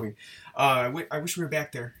love Halloween. I wish we were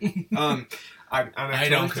back there. On October I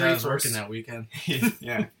don't, because I was 31st, working that weekend.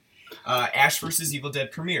 yeah. Ash vs. Evil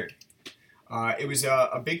Dead premiered. It was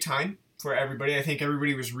a big time for everybody. I think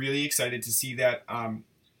everybody was really excited to see that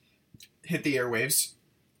hit the airwaves.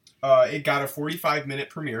 It got a 45-minute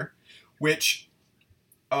premiere, which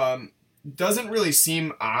doesn't really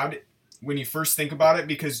seem odd when you first think about it,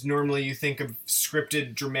 because normally you think of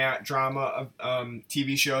scripted drama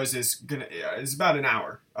TV shows is about an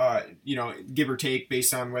hour, give or take,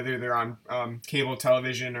 based on whether they're on cable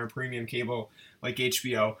television or premium cable like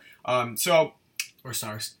HBO. Or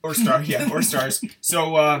Stars. Or Stars.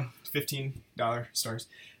 So $15 Stars.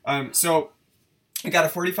 So it got a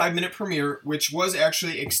 45-minute premiere, which was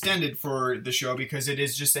actually extended for the show because it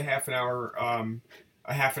is just a half an hour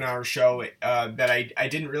show that I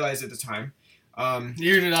didn't realize at the time.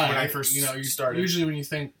 Neither did I. When I first started. Usually when you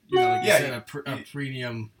think, like you said, a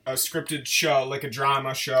premium... A scripted show, like a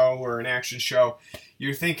drama show or an action show,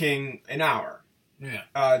 you're thinking an hour. Yeah.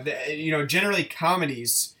 Generally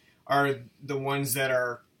comedies are the ones that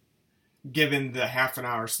are given the half an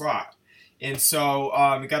hour slot. And so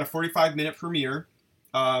it got a 45-minute premiere.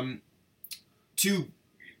 To,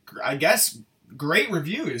 I guess, great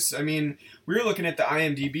reviews. I mean, we were looking at the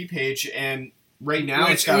IMDb page, and right now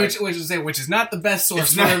which is not the best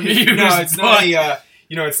source for not, reviews. No, it's not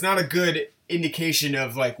it's not a good indication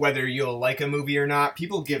of like whether you'll like a movie or not.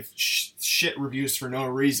 People give shit reviews for no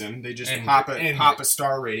reason. They just pop a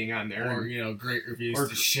star rating on there, or great reviews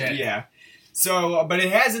to shit. Yeah. So, but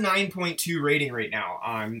it has a 9.2 rating right now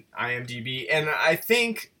on IMDb, and I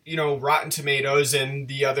think Rotten Tomatoes and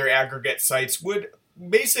the other aggregate sites would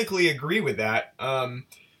basically agree with that.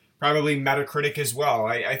 Probably Metacritic as well.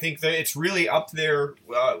 I think that it's really up there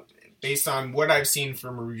based on what I've seen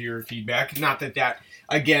from reviewer feedback. Not that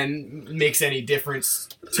again makes any difference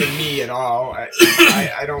to me at all. I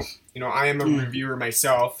don't, I am a reviewer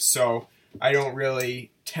myself, so I don't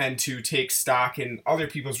really tend to take stock in other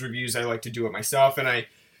people's reviews. I like to do it myself, and I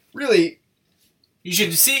really... You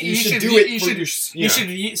should see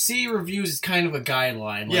reviews as kind of a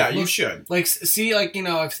guideline. Like, you should. Like, see, like,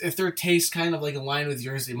 if their taste kind of like aligned with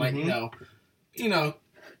yours, they might, use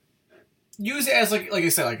it as like I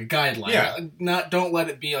said, like a guideline. Yeah. Don't let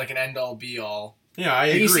it be like an end all be all. Yeah, I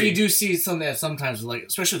agree. You do see something that sometimes, like,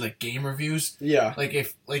 especially like game reviews. Yeah. Like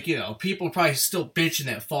if people probably still bitching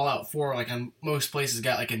that Fallout 4, like on most places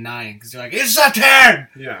got like a 9 because they're like, it's a 10.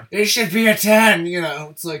 Yeah. It should be a 10.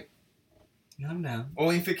 It's like. No.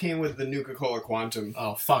 Only if it came with the Nuka-Cola Quantum.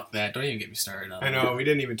 Oh, fuck that. Don't even get me started on I know, we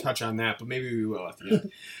didn't even touch on that, but maybe we will at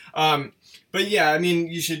the end. But yeah, I mean,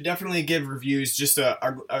 you should definitely give reviews just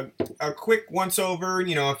a quick once-over.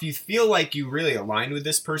 If you feel like you really align with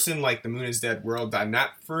this person, like the MoonIsDeadWorld.net,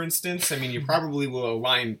 for instance, I mean, you probably will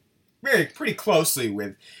align pretty closely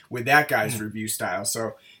with that guy's review style,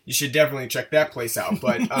 so you should definitely check that place out.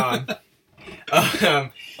 But...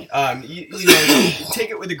 take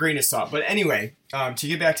it with a grain of salt. But anyway, to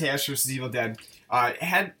get back to Ash vs. Evil Dead, it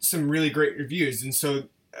had some really great reviews, and so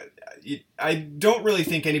I don't really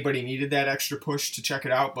think anybody needed that extra push to check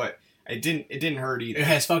it out, but it didn't hurt either. It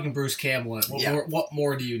has fucking Bruce Campbell in it. What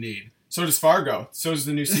more do you need? So does Fargo. So does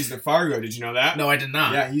the new season of Fargo. Did you know that? No, I did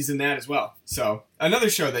not. Yeah, he's in that as well. So another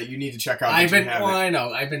show that you need to check out. I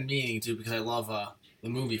know. I've been meaning to because I love the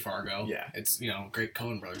movie Fargo. Yeah, it's great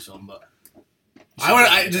Coen Brothers film, but.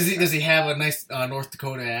 Does he have a nice North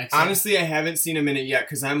Dakota accent? Honestly, I haven't seen him in it yet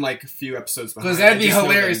because I'm like a few episodes behind. Because that'd be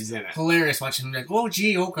hilarious watching him like, oh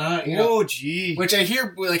gee, oh god, oh gee. Which I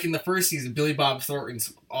hear like in the first season, Billy Bob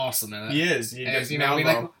Thornton's awesome in it. He is. He does.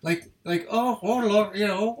 Oh Lord,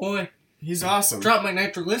 oh boy, he's awesome. Drop my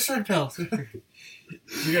nitroglycerin pills. You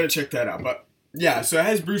gotta check that out. But yeah, so it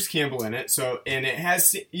has Bruce Campbell in it. And it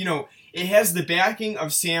has it has the backing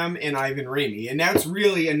of Sam and Ivan Raimi, and that's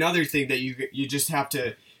really another thing that you just have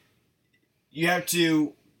to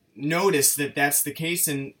notice that that's the case,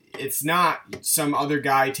 and it's not some other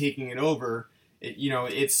guy taking it over.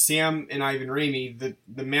 It's Sam and Ivan Raimi, the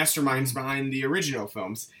masterminds behind the original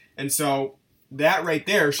films, and so that right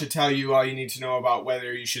there should tell you all you need to know about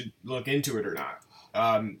whether you should look into it or not.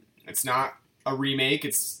 It's not a remake.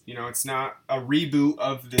 It's not a reboot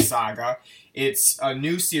of the saga. It's a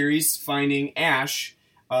new series finding Ash,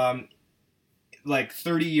 like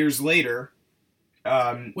 30 years later.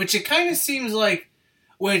 Which it kind of seems like,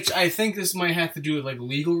 which I think this might have to do with like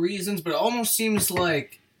legal reasons, but it almost seems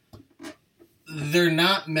like they're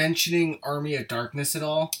not mentioning Army of Darkness at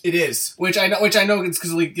all. It is. Which I know it's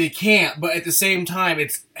because like, they can't, but at the same time,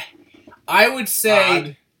 I would say,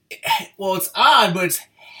 odd. Well, it's odd, but it's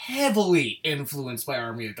heavily influenced by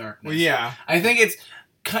Army of Darkness. Well, yeah. I think it's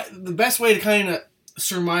the best way to kind of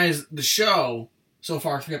surmise the show so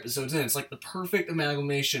far 3 episodes in. It's like the perfect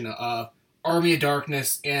amalgamation of Army of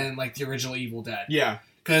Darkness and like the original Evil Dead. Yeah.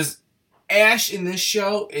 Because Ash in this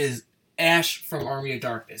show is Ash from Army of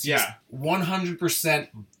Darkness. He's 100%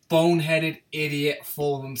 boneheaded idiot,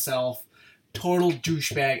 full of himself, total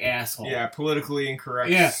douchebag asshole. Yeah, politically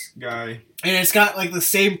incorrect guy. And it's got like the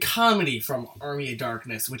same comedy from Army of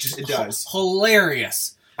Darkness, which is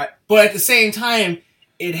hilarious. But at the same time,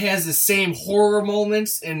 it has the same horror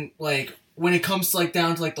moments, and like when it comes to like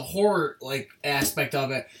down to like the horror like aspect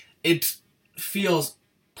of it, it feels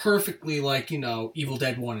perfectly like, you know, Evil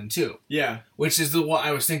Dead 1 and 2. Yeah. Which is what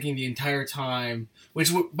I was thinking the entire time.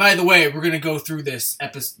 Which, by the way, we're going to go through this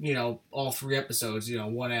episode, you know, all 3 episodes, you know,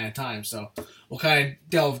 one at a time. So we'll kind of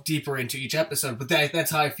delve deeper into each episode. But that's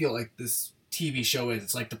how I feel like this TV show is.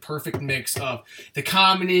 It's like the perfect mix of the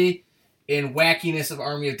comedy and wackiness of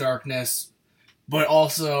Army of Darkness, but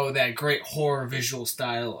also that great horror visual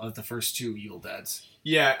style of the first 2 Evil Deads.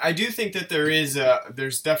 Yeah, I do think that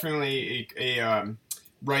there's definitely a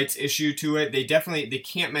rights issue to it. They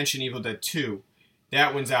can't mention Evil Dead 2.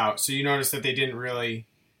 That one's out. So you notice that they didn't really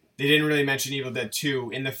mention Evil Dead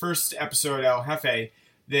 2 in the first episode. El Jefe,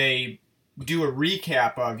 they do a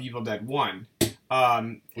recap of Evil Dead 1,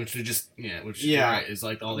 which we just you're right, is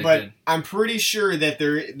like all they but did. I'm pretty sure that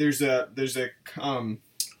there's a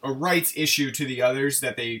rights issue to the others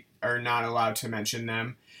that they are not allowed to mention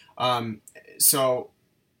them. So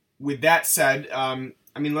with that said,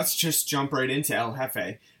 I mean, let's just jump right into El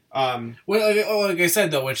Jefe. Well, like I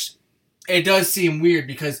said, though, which it does seem weird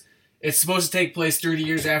because it's supposed to take place 30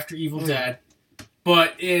 years after Evil Dead,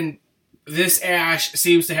 but in this Ash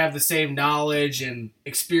seems to have the same knowledge and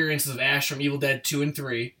experiences of Ash from Evil Dead 2 and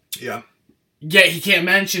 3. Yeah. Yet he can't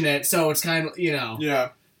mention it, so it's kind of, you know. Yeah.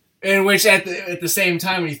 In which, at the same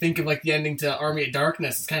time, when you think of like the ending to Army of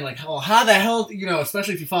Darkness, it's kind of like, oh, how the hell, you know,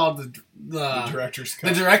 especially if you follow the director's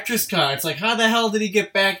cut. The director's cut. It's like, how the hell did he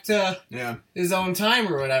get back to his own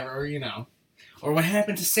time or whatever, or, you know. Or what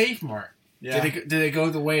happened to Save Mart? Yeah. Did they go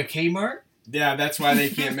the way of Kmart? Yeah, that's why they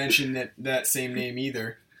can't mention that same name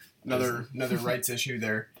either. Another rights issue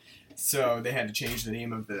there. So they had to change the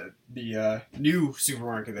name of the new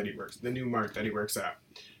supermarket that he works, the new mart that he works at.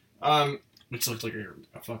 Which looked like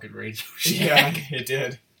a fucking radio shack. Yeah, it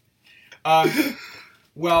did.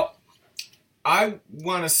 Well, I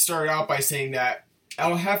want to start out by saying that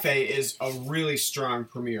El Jefe is a really strong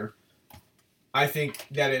premiere. I think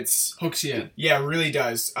that it's... hooks you in. Yeah, it really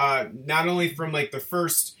does. Not only from, like, the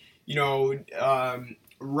first, you know,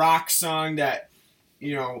 rock song that,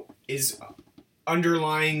 you know, is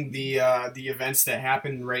underlying the events that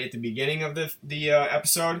happen right at the beginning of the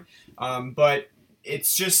episode, but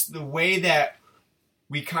it's just the way that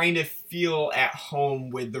we kind of feel at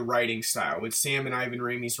home with the writing style, with Sam and Ivan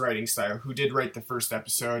Raimi's writing style, who did write the first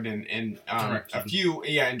episode and a few,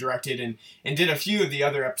 and directed and did a few of the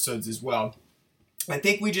other episodes as well. I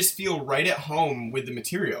think we just feel right at home with the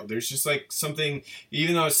material. There's just like something,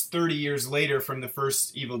 even though it's 30 years later from the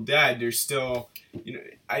first Evil Dead, there's still, you know,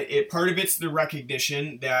 part of it's the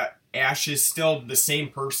recognition that Ash is still the same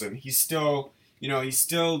person. He's still, you know,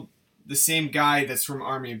 the same guy that's from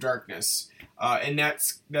Army of Darkness, and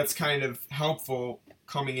that's kind of helpful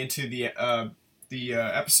coming into the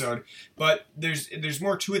episode. But there's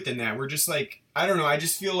more to it than that. We're just like, I don't know. I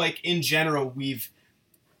just feel like in general we've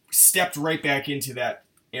stepped right back into that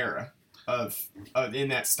era of in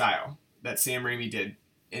that style that Sam Raimi did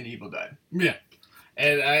in Evil Dead. Yeah,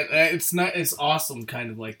 and it's awesome,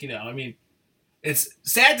 kind of like, you know, I mean, it's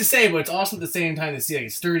sad to say, but it's awesome at the same time to see like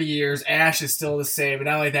it's 30 years. Ash is still the same, but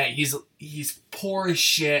not like that. He's poor as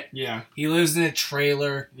shit. Yeah, he lives in a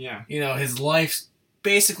trailer. Yeah, you know, his life's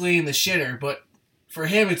basically in the shitter, but for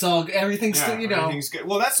him, it's all everything's still, you know, everything's good.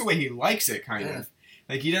 Well, that's the way he likes it, kind of.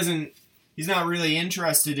 Like he's not really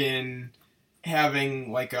interested in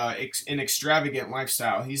having like an extravagant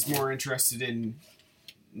lifestyle. He's more interested in,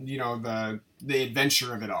 you know, the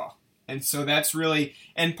adventure of it all. And so that's really,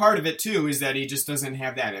 and part of it too is that he just doesn't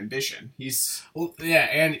have that ambition.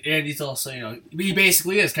 And he's also, you know, he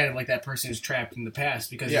basically is kind of like that person who's trapped in the past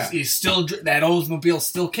because he's still, that Oldsmobile's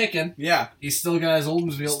still kicking. Yeah. He's still got his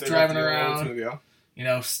Oldsmobile driving around. Oldsmobile. You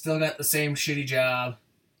know, still got the same shitty job.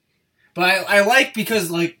 But I like,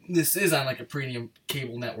 because like this is on like a premium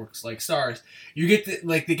cable networks like Starz, you get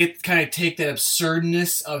they get to kind of take that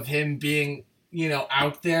absurdness of him being, you know,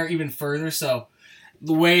 out there even further. So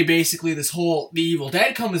the way basically the Evil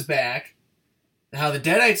Dead comes back, how the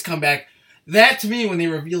Deadites come back, that to me when they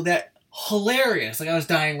revealed that, hilarious. Like I was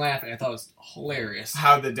dying laughing. I thought it was hilarious.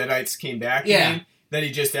 How the Deadites came back. Yeah. that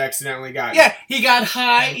he just accidentally got. Yeah, he got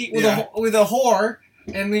high with a whore,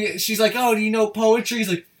 and she's like, "Oh, do you know poetry?" He's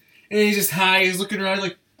like, and he's just high. He's looking around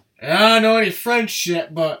like, "I don't know any French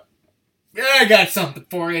yet, but yeah, I got something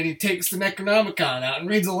for you." And he takes the Necronomicon out and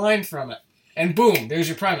reads a line from it, and boom, there's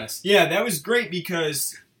your premise. Yeah, that was great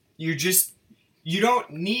because you don't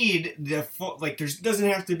need the full, like, there doesn't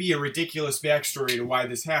have to be a ridiculous backstory to why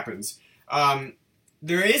this happens.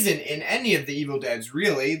 There isn't in any of the Evil Deads,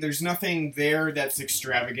 really. There's nothing there that's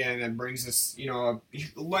extravagant and brings us,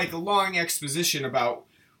 like a long exposition about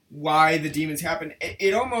why the demons happen.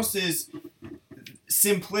 It almost is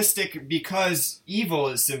simplistic because evil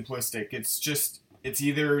is simplistic. It's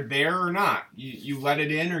either there or not. You let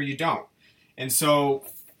it in or you don't. And so,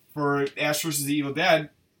 for Ash vs. the Evil Dead,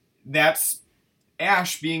 that's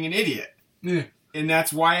Ash being an idiot. Yeah. And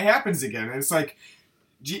that's why it happens again. And it's like,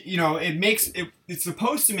 it's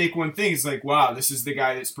supposed to make one thing. It's like, wow, this is the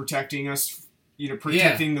guy that's protecting us,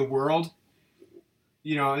 protecting the world.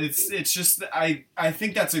 It's just, I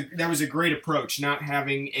think that was a great approach, not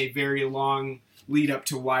having a very long lead up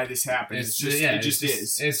to why this happened. It just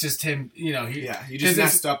is. It's just him, he just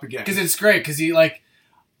messed up again. Because it's great, because he, like,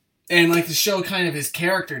 and, like, to show kind of his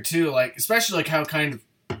character, too, like, especially, like, how kind of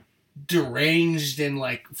deranged and,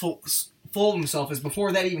 like, full of himself is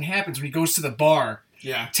before that even happens, when he goes to the bar.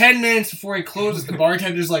 Yeah. 10 minutes before he closes, the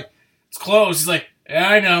bartender's like, "It's closed." He's like, "Yeah,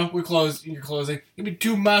 I know, we're closed. You're closing. Give me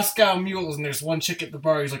 2 Moscow mules." And there's one chick at the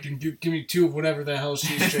bar. He's like, "Give me 2 of whatever the hell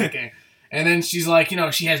she's drinking." And then she's like,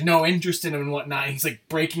 she has no interest in him and whatnot. He's like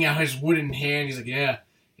breaking out his wooden hand. He's like, "Yeah,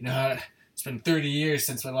 it's been 30 years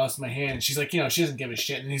since I lost my hand." And she's like, she doesn't give a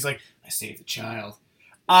shit. And he's like, "I saved the child."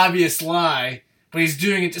 Obvious lie, but he's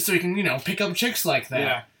doing it just so he can, pick up chicks like that.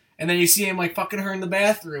 Yeah. And then you see him like fucking her in the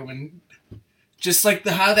bathroom, and just like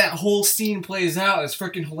how that whole scene plays out is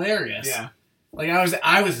freaking hilarious. Yeah. Like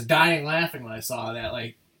I was dying laughing when I saw that.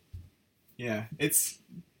 Like, yeah, it's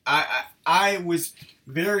I was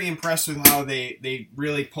very impressed with how they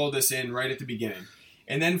really pulled us in right at the beginning,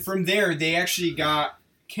 and then from there they actually got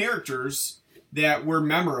characters that were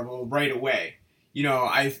memorable right away.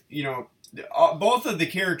 Both of the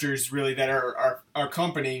characters really that are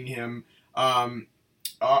accompanying him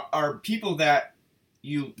are people that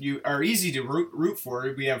you are easy to root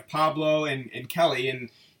for. We have Pablo and Kelly, and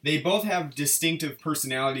they both have distinctive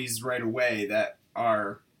personalities right away that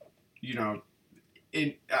are,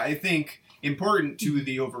 I think, important to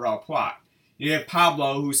the overall plot. You have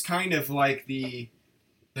Pablo, who's kind of like the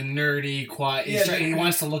nerdy, quiet. He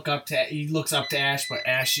looks up to Ash, but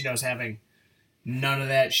Ash, is having none of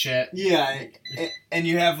that shit. Yeah, and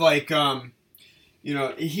you have like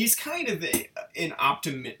he's kind of an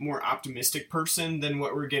more optimistic person than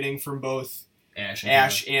what we're getting from both Ash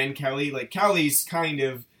and Kelly. Like Kelly's kind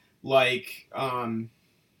of like the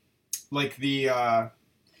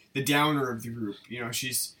downer of the group.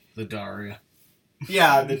 She's the Daria.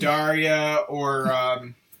 Yeah, the Daria,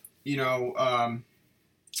 or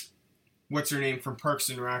what's her name from Parks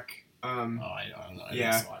and Rec? I don't know. I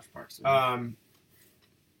yeah. watch Parks and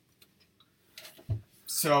Rec.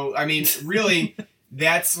 So I mean, really,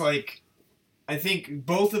 that's like, I think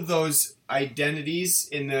both of those identities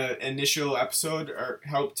in the initial episode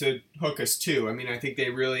help to hook us too. I mean, I think they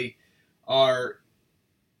really are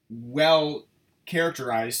well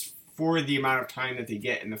characterized for the amount of time that they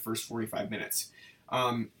get in the first 45 minutes.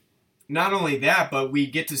 Not only that, but we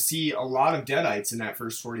get to see a lot of Deadites in that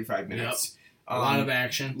first 45 minutes. Yep. A lot of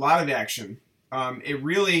action.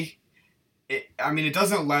 It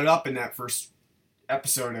doesn't let up in that first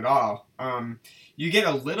episode at all. You get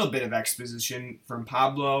a little bit of exposition from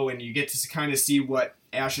Pablo, and you get to kind of see what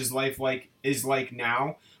Ash's life is like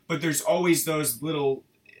now. But there's always those little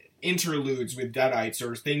interludes with Deadites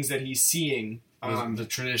or things that he's seeing. The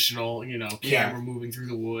traditional, camera moving through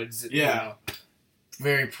the woods. Yeah.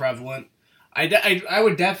 Very prevalent. I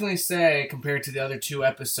would definitely say, compared to the other 2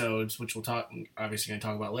 episodes, which we'll obviously going to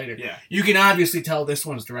talk about later, you can obviously tell this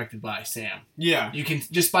one's directed by Sam. Yeah. You can,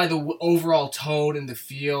 just by the overall tone and the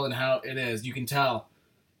feel and how it is, you can tell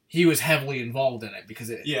he was heavily involved in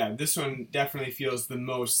it. This one definitely feels the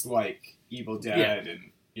most like Evil Dead.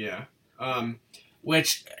 Yeah. And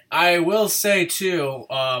which I will say, too,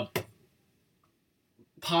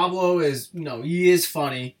 Pablo is, he is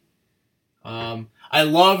funny. I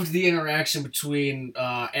loved the interaction between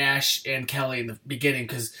Ash and Kelly in the beginning,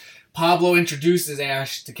 because Pablo introduces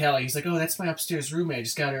Ash to Kelly. He's like, "Oh, that's my upstairs roommate. I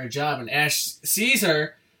just got her a job." And Ash sees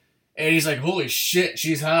her, and he's like, "Holy shit,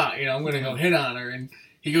 she's hot. I'm going to go hit on her." And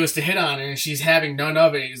he goes to hit on her, and she's having none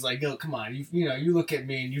of it. He's like, "Yo, come on. You look at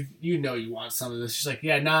me, and you want some of this." She's like,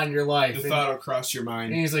 "Yeah, not in your life." The thought will cross your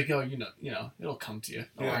mind. And he's like, "Oh, it'll come to you.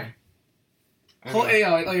 Don't worry." I know.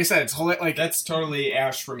 like I said, it's like That's totally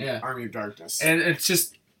Ash from Yeah. Army of Darkness. and it's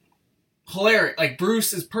just hilarious. Like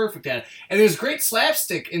Bruce is perfect at it, and there's great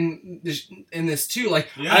slapstick in this too. Like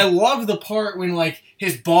Yeah. I love the part when like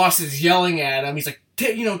his boss is yelling at him. He's like,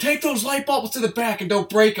 take those light bulbs to the back and don't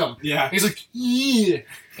break them. Yeah. He's like, yeah,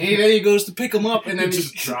 and then he goes to pick them up, and then He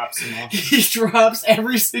just drops them off. he drops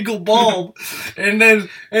every single bulb, and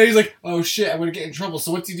he's like, oh shit, I'm gonna get in trouble.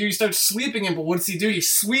 So what's he do? He starts sweeping it, but what's he do? He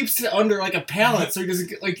sweeps it under like a pallet so he doesn't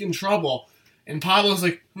get like in trouble. And Pablo's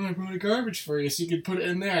like, oh, I brought a garbage for you so you can put it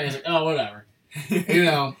in there. And he's like, oh, whatever.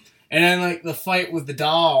 And then like the fight with the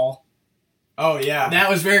doll, Oh, yeah. that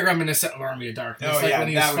was very reminiscent of Army of Darkness. Oh, like yeah. when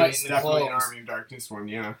he was That was fighting the definitely an clones. Army of Darkness one,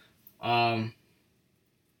 yeah.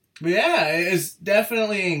 But yeah, it's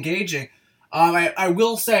definitely engaging. I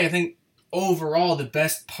will say, I think overall the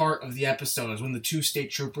best part of the episode is when the two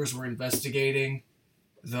state troopers were investigating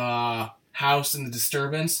the house and the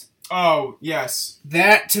disturbance. Oh, yes.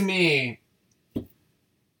 That to me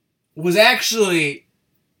was actually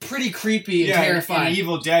pretty creepy and Yeah, terrifying. an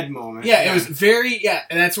Evil Dead moment. Yeah, it was very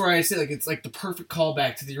and that's where I say like it's like the perfect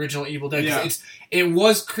callback to the original Evil Dead. 'Cause it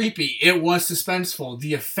was creepy, it was suspenseful.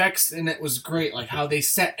 The effects in it was great, like how they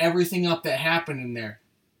set everything up that happened in there.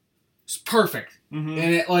 It's perfect, Mm-hmm.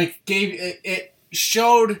 and it like it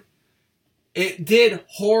showed. It did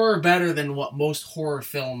horror better than what most horror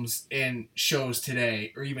films and shows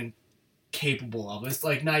today are even capable of. It's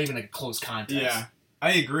like not even a close contest. Yeah,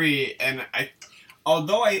 I agree, and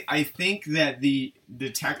although I think that the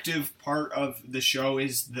detective part of the show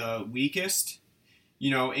is the weakest,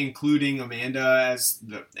 including Amanda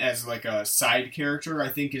as like a side character, I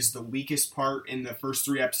think is the weakest part in the first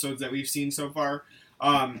 3 episodes that we've seen so far.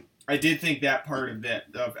 I did think that part of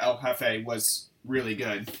El Jefe was really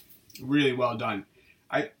good, really well done.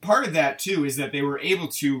 Part of that too is that they were able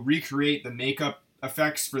to recreate the makeup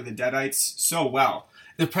effects for the Deadites so well.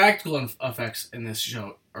 The practical effects in this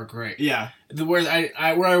show are great. Yeah. Where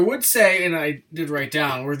I would say, and I did write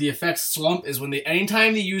down, where the effects slump is when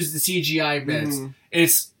anytime they use the CGI bits,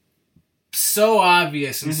 it's so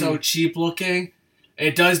obvious and so cheap looking.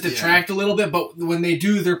 It does detract a little bit, but when they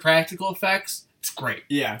do their practical effects, it's great.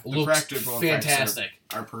 Yeah, the Looks practical fantastic.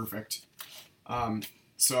 effects are perfect.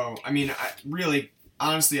 So, I mean,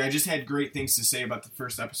 honestly, I just had great things to say about the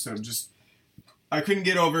first episode. I couldn't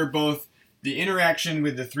get over both the interaction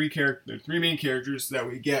with the three main characters that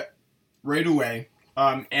we get right away.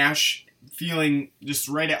 Ash feeling just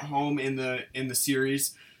right at home in the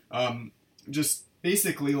series. Just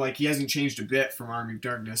basically like he hasn't changed a bit from Army of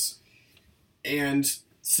Darkness. And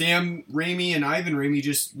Sam Raimi and Ivan Raimi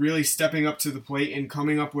just really stepping up to the plate and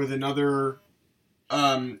coming up with another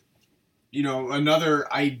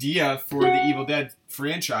idea for the Evil Dead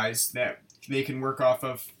franchise that they can work off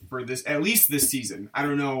of for at least this season. I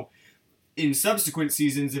don't know in subsequent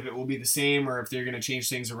seasons if it will be the same or if they're going to change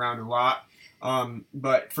things around a lot.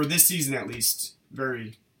 But for this season at least,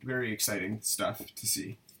 very, very exciting stuff to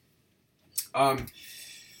see. I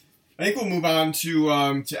think we'll move on to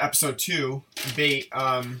episode 2, Bait,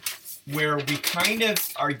 where we kind of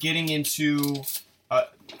are getting into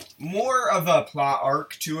more of a plot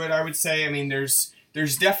arc to it, I would say. I mean, there's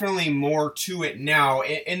definitely more to it now.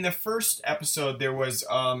 In the first episode, there was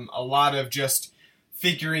a lot of just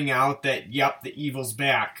figuring out that, yep, the evil's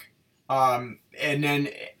back. And then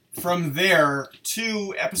from there,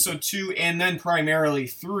 episode 2, and then primarily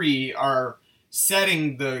 3 are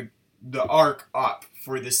setting the arc up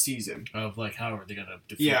for this season. Of like, how are they going to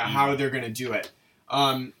defeat Yeah, evil? how they're going to do it.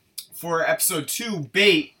 For episode 2,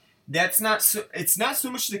 Bait, it's not so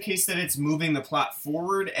much the case that it's moving the plot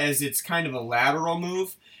forward as it's kind of a lateral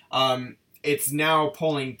move. It's now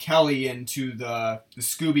pulling Kelly into the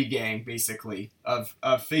Scooby Gang, basically, of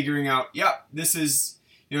figuring out, yep, this is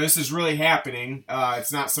really happening.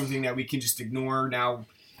 It's not something that we can just ignore now.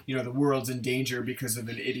 The world's in danger because of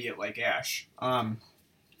an idiot like Ash.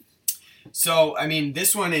 So, I mean,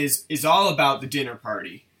 this one is all about the dinner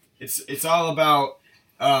party. It's all about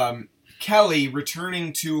Kelly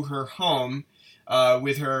returning to her home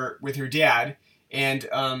with her dad, and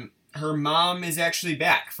her mom is actually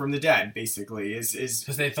back from the dead. Basically,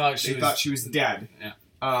 Because they thought she was dead.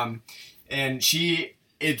 Yeah. And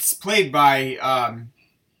it's played by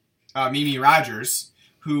Mimi Rogers,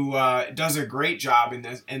 who does a great job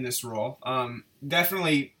in this role.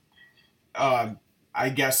 Definitely, I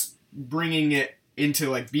guess, bringing it into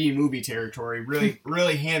like B-movie territory,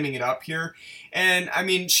 really hamming it up here. And I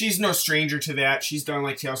mean, she's no stranger to that. She's done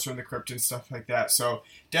like Tales from the Crypt and stuff like that. So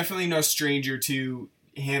definitely no stranger to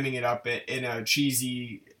hamming it up in a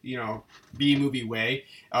cheesy, B-movie way.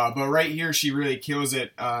 But right here, she really kills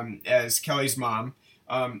it as Kelly's mom.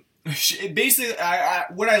 Basically,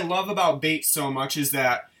 what I love about Bates so much is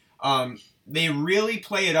that they really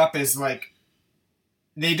play it up as like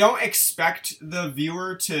they don't expect the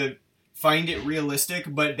viewer to find it realistic,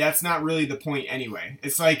 but that's not really the point anyway.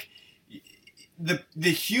 It's like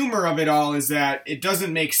the humor of it all is that it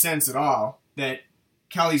doesn't make sense at all that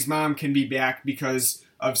Kelly's mom can be back because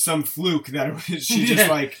of some fluke that she just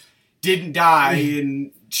like didn't die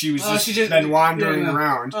and she was been wandering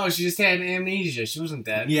around. Oh, she just had amnesia. She wasn't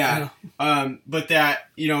dead. Yeah. But that,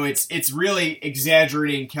 it's really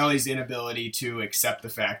exaggerating Kelly's inability to accept the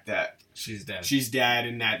fact that she's dead. She's dead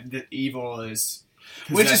and that the evil is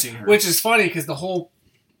possessing her. Which is funny because the whole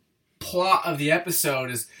plot of the episode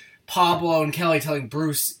is Pablo and Kelly telling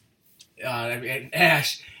Bruce and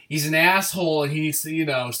Ash he's an asshole and he needs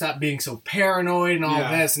to, stop being so paranoid and all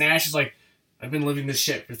this. And Ash is like, I've been living this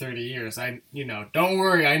shit for 30 years. Don't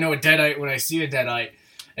worry. I know a deadite when I see a deadite.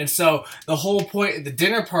 And so the whole point of the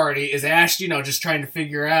dinner party is Ash, just trying to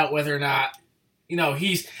figure out whether or not, not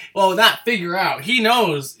figure out. He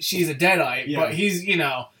knows she's a deadite, but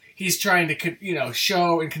he's trying to,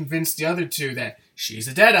 show and convince the other two that she's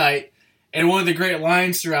a deadite. And one of the great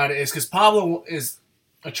lines throughout it is because Pablo is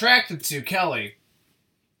attracted to Kelly,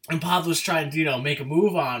 and Pablo's trying to, make a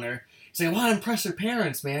move on her. He's like, I want to impress her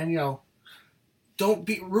parents, man. Don't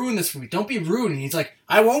ruin this for me. Don't be rude. And he's like,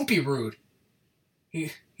 I won't be rude.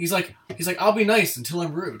 He's like, I'll be nice until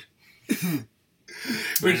I'm rude.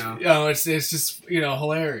 Which, it's just,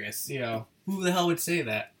 hilarious. Who the hell would say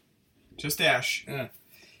that? Just Ash. Yeah.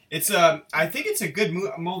 It's I think it's a good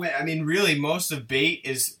moment. I mean, really, most of Bait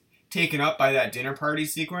is taken up by that dinner party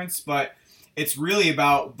sequence, but it's really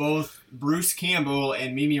about both Bruce Campbell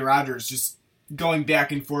and Mimi Rogers just going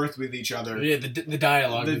back and forth with each other. Yeah, the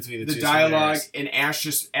dialogue between the two. The dialogue and Ash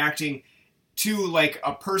just acting to like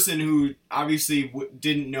a person who obviously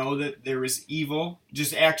didn't know that there was evil,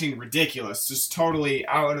 just acting ridiculous, just totally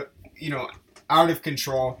out of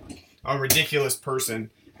control, a ridiculous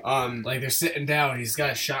person. Like they're sitting down, he's got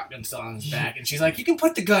a shotgun still on his back, and she's like, "You can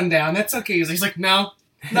put the gun down. That's okay." He's like, "No,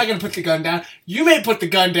 I'm not gonna put the gun down. You may put the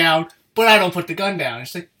gun down, but I don't put the gun down." And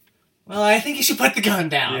she's like, "Well, I think you should put the gun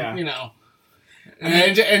down." Yeah.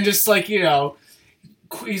 And just like, he's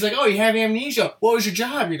like, "Oh, you have amnesia. What was your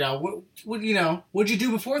job? What'd you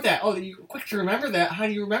do before that? Oh, you're quick to remember that. How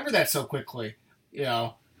do you remember that so quickly?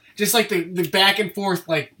 Just like the back and forth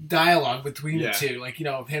like dialogue between the two, like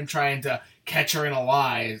of him trying to catch her in a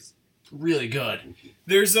lie is really good.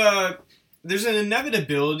 There's an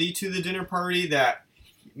inevitability to the dinner party that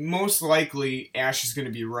most likely Ash is going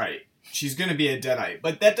to be right. She's going to be a deadite,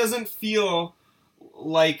 but that doesn't feel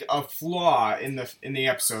like a flaw in the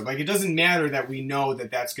episode. Like, it doesn't matter that we know that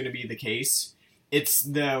that's going to be the case. It's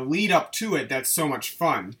the lead up to it that's so much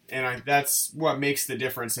fun, and that's what makes the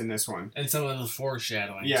difference in this one. And some of the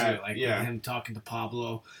foreshadowing too, like with him talking to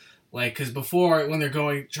Pablo, like because before when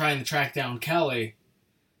they're trying to track down Kelly,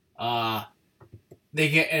 they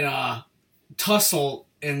get in a tussle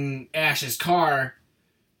in Ash's car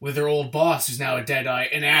with their old boss, who's now a deadite,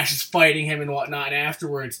 and Ash is fighting him and whatnot. And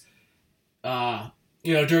afterwards,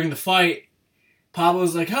 during the fight,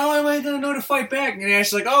 Pablo's like, "How am I gonna know to fight back?" And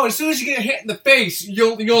Ash's like, "Oh, as soon as you get hit in the face,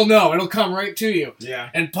 you'll know. It'll come right to you." Yeah.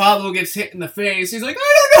 And Pablo gets hit in the face. He's like,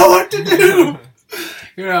 "I don't know what to do."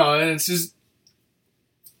 And it's just,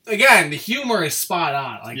 again, the humor is spot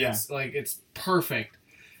on. It's perfect.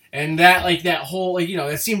 And that whole,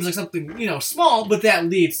 it seems like something, small, but that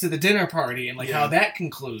leads to the dinner party and how that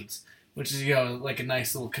concludes, which is, like a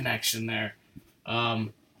nice little connection there.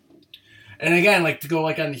 And again, to go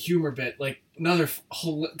on the humor bit, another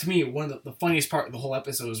to me, one of the funniest part of the whole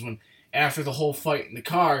episode is when after the whole fight in the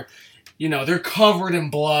car, they're covered in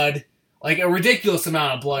blood, like a ridiculous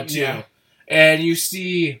amount of blood too. Yeah. And you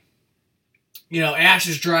see, Ash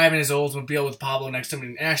is driving his Oldsmobile with Pablo next to him,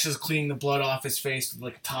 and Ash is cleaning the blood off his face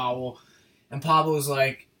with a towel. And Pablo's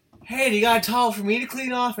like, "Hey, do you got a towel for me to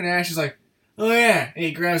clean off?" And Ash is like, "Oh yeah." And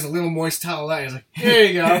he grabs a little moist towel out. He's like, "Here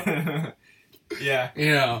you go."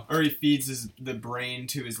 Yeah. Or he feeds the brain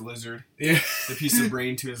to his lizard. Yeah. The piece of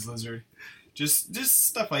brain to his lizard. Just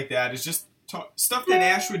stuff like that. It's just stuff that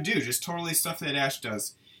Ash would do. Just totally stuff that Ash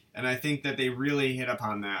does. And I think that they really hit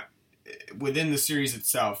upon that within the series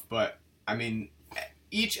itself. But, I mean,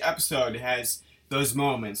 each episode has those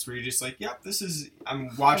moments where you're just like, yep,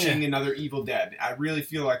 I'm watching another Evil Dead. I really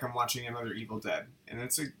feel like I'm watching another Evil Dead. And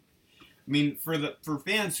for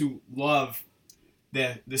fans who love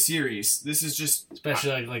the series, this is just,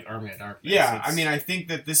 especially like Army of Darkness. Yeah, I think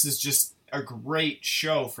that this is just a great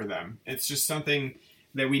show for them. It's just something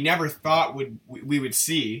that we never thought we would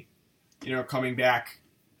see, coming back,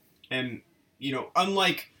 and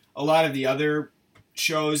unlike a lot of the other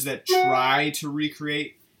shows that try to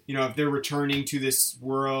recreate, if they're returning to this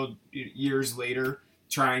world years later,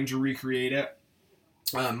 trying to recreate it,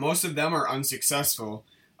 most of them are unsuccessful.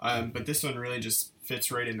 But this one really just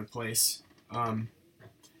fits right into place.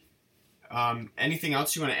 Anything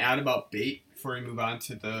else you want to add about Bait before we move on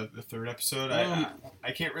to the third episode?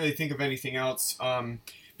 I can't really think of anything else.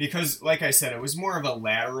 Because, like I said, it was more of a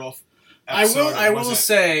lateral episode. I will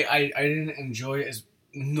say I didn't enjoy it as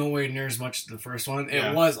nowhere near as much as the first one.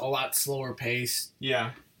 It was a lot slower paced.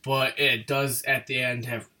 Yeah. But it does, at the end,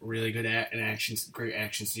 have really good great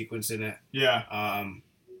action sequence in it. Yeah.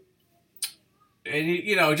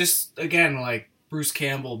 And, just, again, like, Bruce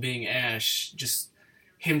Campbell being Ash, just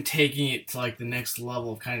him taking it to, like, the next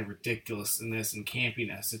level of kind of ridiculousness and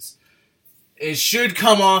campiness. It should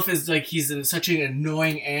come off as, like, he's such an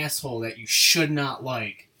annoying asshole that you should not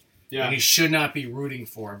like. Yeah. And you should not be rooting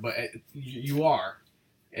for, but you are.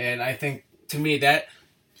 And I think, to me, that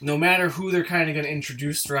no matter who they're kind of going to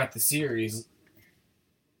introduce throughout the series,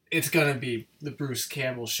 it's going to be the Bruce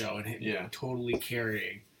Campbell show and him totally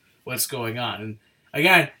carrying what's going on. And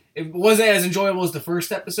again, it wasn't as enjoyable as the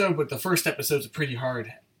first episode, but the first episode's pretty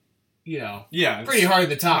hard, pretty hard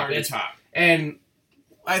to top. And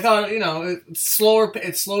I thought, it's slower,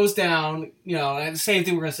 it slows down, and the same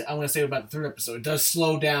thing I'm going to say about the third episode. It does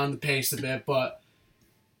slow down the pace a bit, but,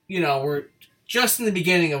 we're just in the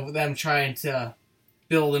beginning of them trying to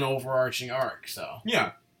build an overarching arc, so.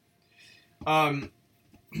 Yeah.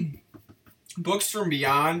 Books from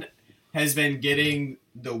Beyond has been getting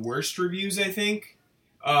the worst reviews, I think.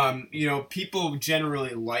 People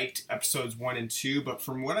generally liked episodes 1 and 2, but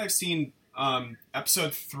from what I've seen,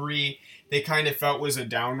 episode 3, they kind of felt was a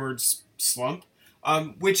downward slump,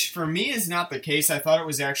 which for me is not the case. I thought it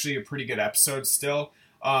was actually a pretty good episode still.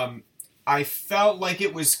 I felt like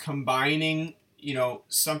it was combining,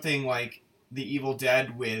 something like The Evil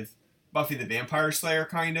Dead with Buffy the Vampire Slayer,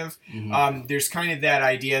 kind of. Mm-hmm. There's kind of that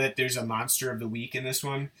idea that there's a monster of the week in this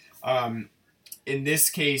one. In this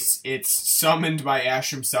case, it's summoned by Ash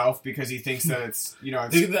himself because he thinks that it's,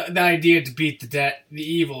 the idea to beat the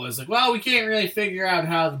evil is like, well, we can't really figure out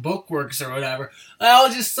how the book works or whatever.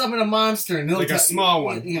 I'll just summon a monster and a small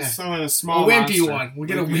one. Yeah. Summon a small wimpy monster. one. We'll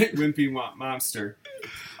get a wimpy monster.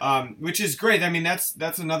 Which is great. I mean,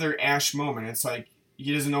 that's another Ash moment. It's like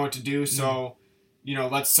he doesn't know what to do, so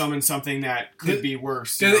let's summon something that could be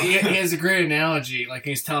worse. He has a great analogy. Like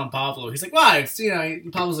he's telling Pablo, he's like, "Well, it's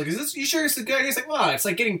Pablo's like, you sure it's good?" He's like, "Well, it's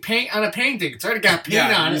like getting paint on a painting. It's already got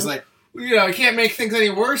paint on it." He's like, I can't make things any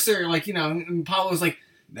worse. Or and Pablo's like,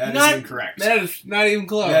 "That is incorrect. That is not even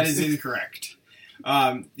close. That is incorrect."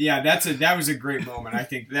 That was a great moment. I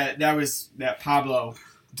think that Pablo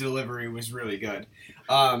delivery was really good.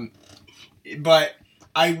 But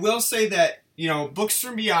I will say that Books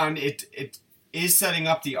from Beyond it is setting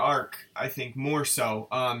up the arc, I think, more so.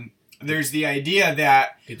 There's the idea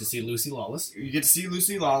that you get to see Lucy Lawless. You get to see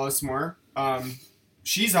Lucy Lawless more.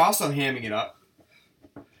 She's also hamming it up.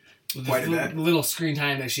 Quite a bit. The little screen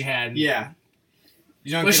time that she had. Yeah.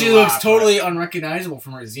 But she looks totally unrecognizable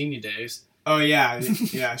from her Xenia days. Oh, yeah.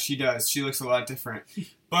 Yeah, she does. She looks a lot different.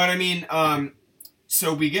 But, I mean,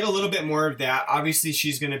 so we get a little bit more of that. Obviously,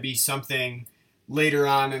 she's going to be something later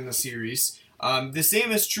on in the series. The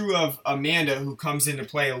same is true of Amanda, who comes into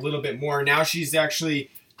play a little bit more. Now she's actually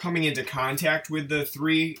coming into contact with the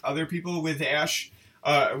 3 other people with Ash.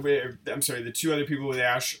 The 2 other people with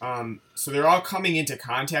Ash. So they're all coming into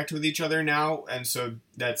contact with each other now, and so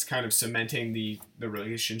that's kind of cementing the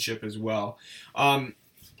relationship as well. And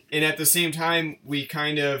at the same time, we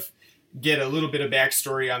kind of get a little bit of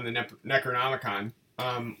backstory on the Necronomicon,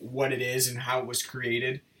 what it is and how it was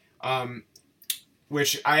created.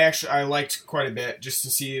 Which I liked quite a bit, just to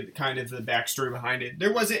see kind of the backstory behind it.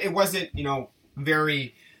 It wasn't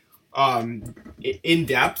very in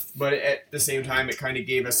depth, but at the same time, it kind of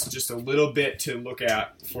gave us just a little bit to look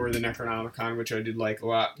at for the Necronomicon, which I did like a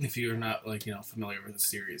lot. If you're not familiar with the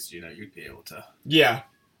series, you'd be able to. Yeah,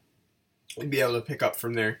 you'd be able to pick up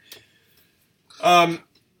from there. I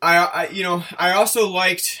also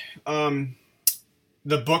liked the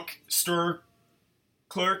bookstore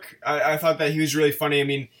clerk. I thought that he was really funny. I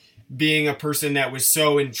mean, being a person that was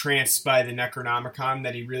so entranced by the Necronomicon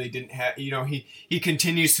that he really didn't have, he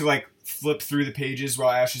continues to flip through the pages while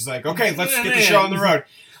Ash is like, okay, let's get the show on the road.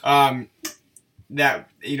 I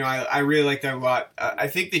really like that a lot. I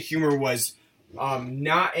think the humor was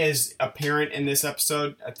not as apparent in this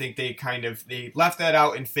episode. I think they left that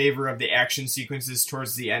out in favor of the action sequences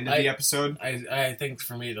towards the end of the episode. I think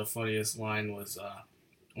for me the funniest line was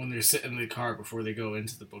when they're sitting in the car before they go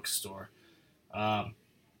into the bookstore.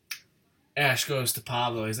 Ash goes to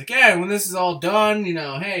Pablo. He's like, yeah, when this is all done,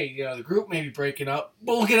 hey, the group may be breaking up,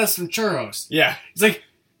 but we'll get us some churros. Yeah. He's like,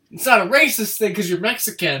 it's not a racist thing because you're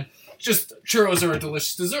Mexican. Just churros are a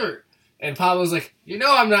delicious dessert. And Pablo's like,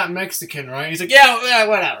 I'm not Mexican, right? He's like, yeah,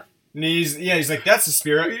 whatever. And he's like, that's the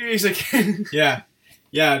spirit. He's like,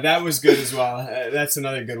 Yeah, that was good as well. That's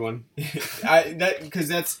another good one. Because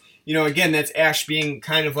that's, again, that's Ash being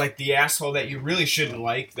kind of like the asshole that you really shouldn't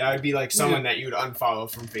like. That would be like someone that you would unfollow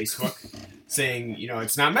from Facebook, saying,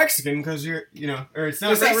 it's not Mexican because you're, or it's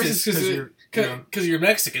not racist because you're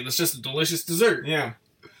Mexican. It's just a delicious dessert. Yeah.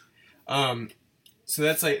 So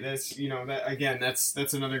that's that again.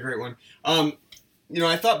 That's another great one.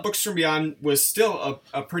 I thought Books from Beyond was still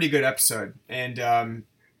a pretty good episode, and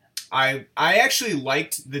I actually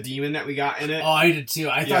liked the demon that we got in it. Oh, I did too.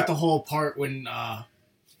 I thought the whole part when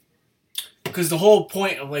because the whole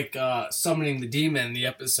point of summoning the demon in the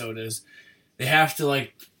episode is they have to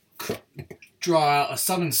draw out a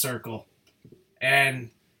summon circle, and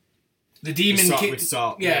the demon with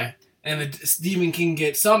salt. Yeah. And the demon can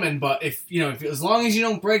get summoned, but if as long as you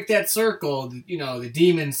don't break that circle, the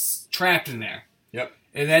demon's trapped in there. Yep.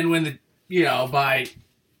 And then when by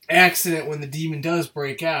accident, when the demon does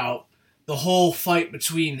break out, the whole fight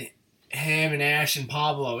between him and Ash and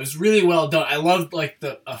Pablo is really well done. I loved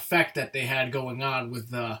the effect that they had going on with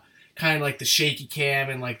the kind of the shaky cam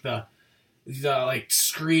and the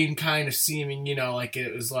screen kind of seeming,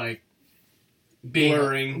 it was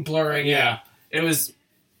being blurring. Yeah. It was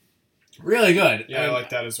really good. Yeah, I like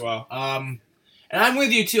that as well. And I'm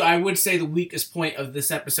with you too. I would say the weakest point of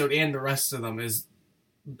this episode and the rest of them is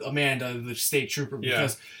Amanda, the state trooper,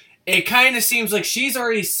 because it kind of seems like she's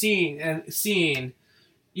already seen the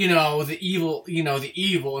evil, the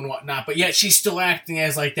evil and whatnot, but yet she's still acting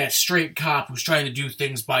as that straight cop who's trying to do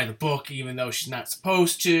things by the book, even though she's not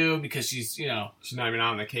supposed to, because she's she's not even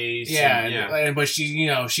on the case. Yeah, but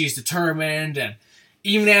she's determined, and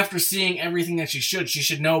even after seeing everything that she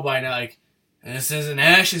should know by now, this isn't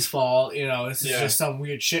Ash's fault, this is just some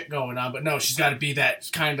weird shit going on. But no, she's got to be that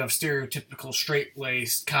kind of stereotypical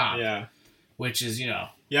straight-laced cop. Yeah. Which is, Yeah,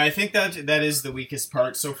 I think that is the weakest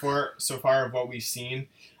part so far of what we've seen.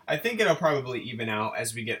 I think it'll probably even out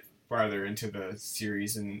as we get farther into the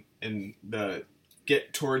series and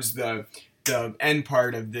get towards the end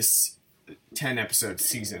part of this 10-episode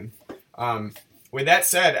season. With that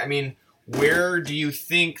said, I mean, where do you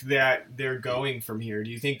think that they're going from here?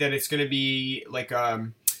 Do you think that it's going to be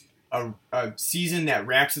a season that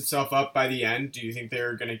wraps itself up by the end? Do you think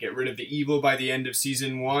they're going to get rid of the evil by the end of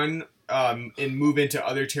season 1 and move into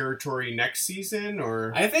other territory next season?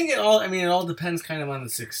 Or I think it all depends kind of on the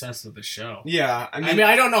success of the show. Yeah, I mean,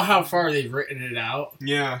 I don't know how far they've written it out.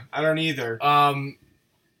 Yeah, I don't either.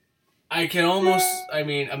 I can almost,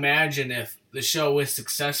 imagine if the show was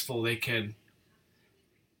successful, they could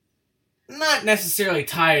not necessarily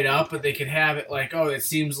tie it up, but they could have it it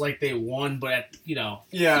seems like they won, but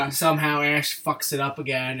somehow Ash fucks it up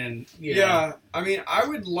again, and Yeah, I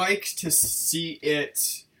would like to see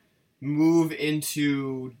it move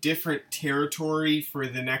into different territory for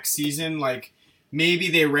the next season. Maybe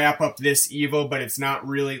they wrap up this evil, but it's not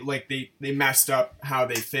really they messed up how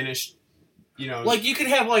they finished. You could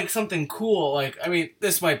have something cool.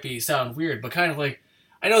 This might sound weird, but kind of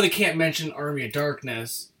I know they can't mention Army of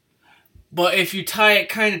Darkness. But if you tie it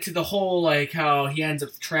kind of to the whole, how he ends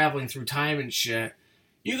up traveling through time and shit,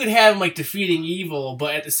 you could have him, defeating evil,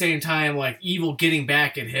 but at the same time, evil getting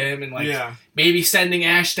back at him and, maybe sending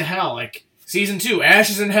Ash to hell. Season 2, Ash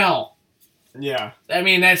is in hell. Yeah.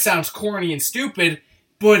 That sounds corny and stupid,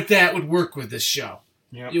 but that would work with this show.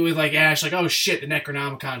 Yeah. You would, Ash, oh, shit, the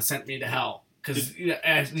Necronomicon sent me to hell. Because,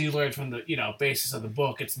 as you learned from the, basis of the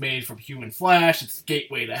book, it's made from human flesh, it's the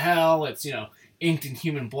gateway to hell, it's, inked in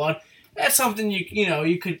human blood. That's something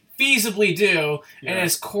you could feasibly do, and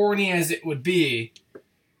as corny as it would be,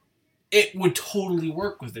 it would totally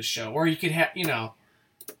work with this show. Or you could have,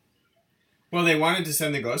 Well, they wanted to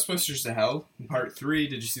send the Ghostbusters to hell in part 3.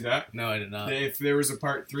 Did you see that? No, I did not. If there was a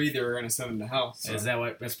part 3, they were going to send them to hell. So. Is that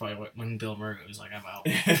what? That's probably when Bill Murray was like, "I'm out."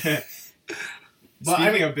 But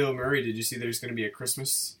Speaking of Bill Murray, did you see there's going to be a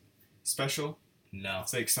Christmas special? No.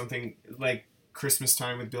 It's something like Christmas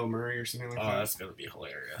time with Bill Murray or something like that. Oh, that's going to be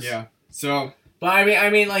hilarious. Yeah. So, but I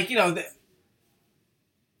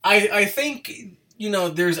think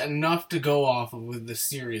there's enough to go off of with this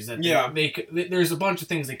series that there's a bunch of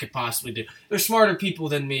things they could possibly do. They're smarter people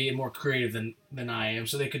than me and more creative than I am,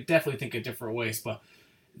 so they could definitely think of different ways. But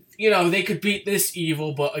they could beat this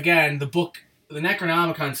evil. But again, the book, the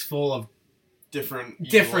Necronomicon's full of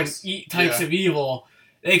different types of evil,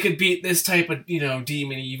 they could beat this type of,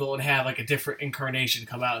 demon evil and have, like, a different incarnation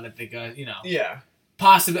come out that they got, Yeah.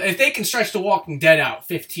 Possibly, if they can stretch The Walking Dead out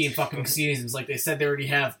 15 fucking seasons like they said they already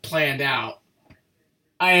have planned out,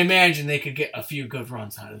 I imagine they could get a few good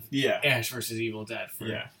runs out of Ash vs. Evil Dead.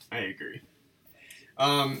 I agree.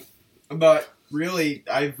 But really,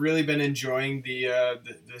 I've really been enjoying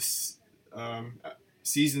this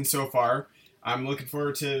season so far. I'm looking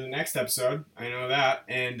forward to the next episode. I know that,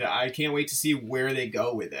 and I can't wait to see where they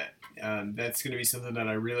go with it. That's going to be something that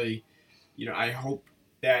I really, I hope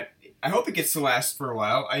it gets to last for a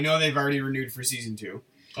while. I know they've already renewed for season 2.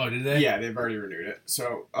 Oh, did they? Yeah, they've already renewed it.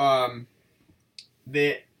 So, I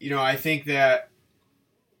think that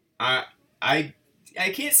I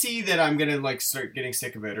can't see that I'm gonna like start getting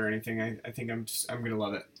sick of it or anything. I think I'm gonna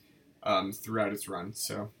love it throughout its run.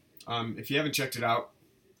 So, if you haven't checked it out,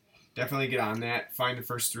 definitely get on that. Find the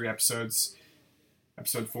first 3 episodes.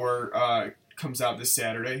 Episode 4 comes out this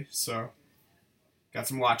Saturday, so got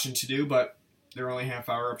some watching to do, but they're only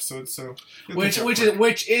half-hour episodes, so which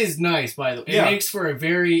is nice, by the way. It makes for a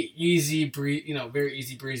very easy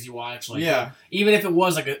breezy watch. Like, even if it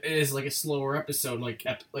was like a slower episode,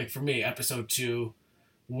 like for me, episode 2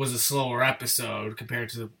 was a slower episode compared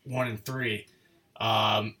to the 1 and 3.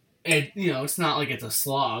 It's not like it's a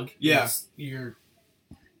slog. Yeah, you're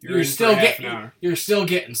still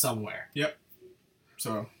getting somewhere. Yep.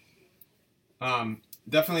 So,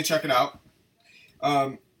 definitely check it out.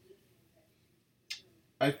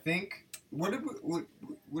 I think what did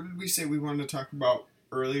we say we wanted to talk about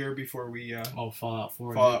earlier before we Fallout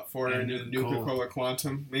 4 and Nuka-Cola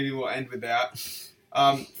Quantum. Maybe we'll end with that.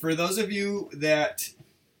 For those of you that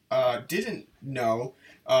didn't know,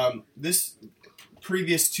 this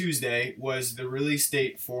previous Tuesday was the release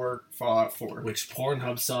date for Fallout 4, which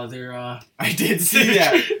Pornhub saw their. I did see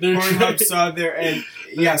that. Pornhub saw their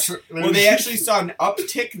well, they actually saw an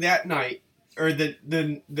uptick that night. Or the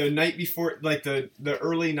night before, like the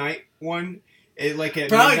early night one, like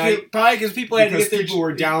at midnight. Probably because people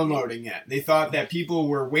were downloading it. They thought that people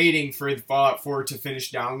were waiting for Fallout 4 to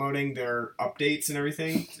finish downloading their updates and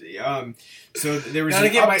everything. So there was an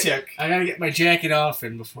uptick. I gotta get my jacket off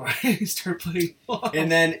before I start playing Fallout.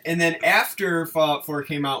 And then after Fallout 4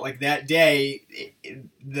 came out, like that day,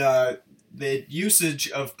 the usage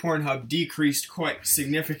of Pornhub decreased quite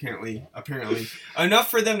significantly, apparently. Enough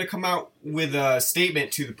for them to come out with a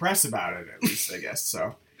statement to the press about it, at least, I guess.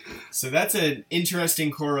 So that's an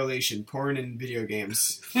interesting correlation, porn and video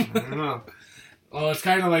games. I don't know. Well, it's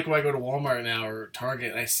kind of like when I go to Walmart now or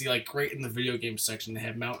Target and I see, like, right in the video game section, they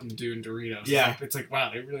have Mountain Dew and Doritos. Yeah. It's like, wow,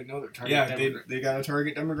 they really know their target demographic. Yeah, they got a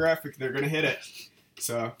target demographic. They're going to hit it.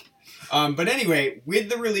 So, but anyway, with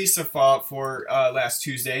the release of Fallout 4 last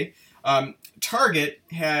Tuesday, Target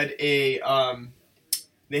had it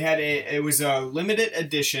was a limited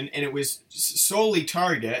edition, and it was solely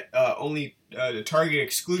Target, only Target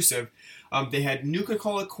exclusive. They had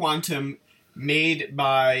Nuka-Cola Quantum made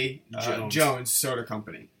by Jones Soda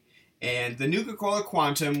Company. And the Nuka-Cola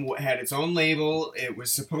Quantum had its own label. It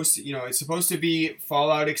was supposed to be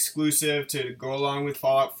Fallout exclusive to go along with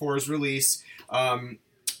Fallout 4's release.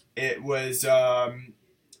 It was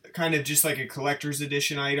kind of just like a collector's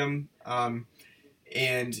edition item.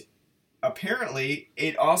 And apparently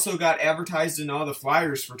it also got advertised in all the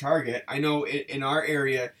flyers for Target. I know in our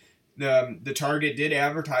area, the Target did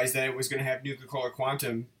advertise that it was going to have Nuka-Cola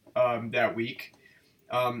Quantum that week.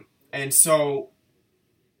 And so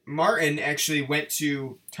Martin actually went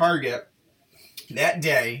to Target that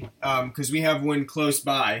day, because we have one close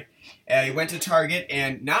by. He went to Target,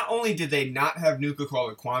 and not only did they not have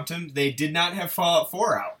Nuka-Cola Quantum, they did not have Fallout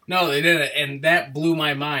 4 out. No, they didn't, and that blew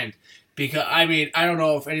my mind. Because, I mean, I don't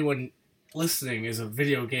know if anyone listening is a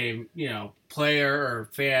video game, player or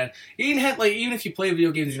fan. Even if you play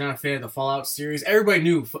video games, you're not a fan of the Fallout series. Everybody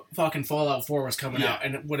knew fucking Fallout 4 was coming out,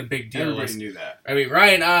 and what a big deal Everybody knew that. I mean,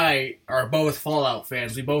 Ryan and I are both Fallout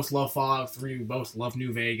fans. We both love Fallout 3. We both love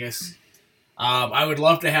New Vegas. I would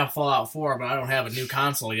love to have Fallout 4, but I don't have a new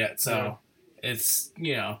console yet, so it's,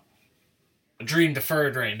 a dream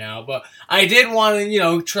deferred right now. But I did want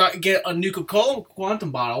to, try get a Nuka-Cola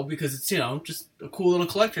Quantum bottle because it's, just a cool little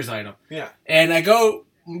collector's item. Yeah. And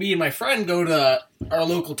me and my friend go to our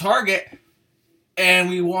local Target,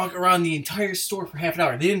 and we walk around the entire store for half an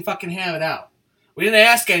hour. They didn't fucking have it out. We didn't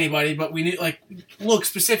ask anybody, but we knew, look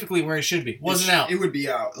specifically where it should be. Wasn't out. It would be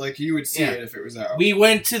out. Like, you would see it if it was out. We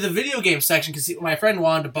went to the video game section because my friend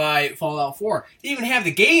wanted to buy Fallout 4. They didn't even have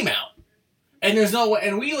the game out. And there's no way,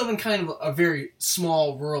 and we live in kind of a very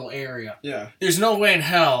small rural area. Yeah. There's no way in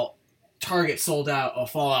hell Target sold out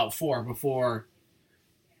of Fallout 4 before,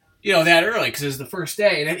 that early, because it was the first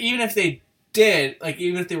day. And even if they did, like,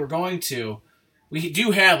 even if they were going to, we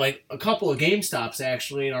do have, like, a couple of GameStops,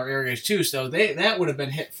 actually, in our areas, too, so that would have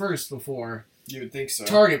been hit first before You would think so.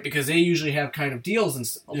 Target, because they usually have kind of deals and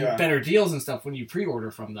better deals and stuff when you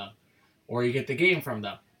pre-order from them, or you get the game from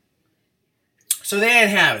them. So they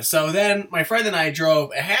didn't have it. So then my friend and I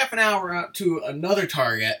drove a half an hour out to another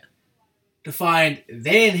Target to find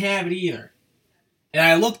they didn't have it either. And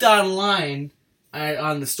I looked online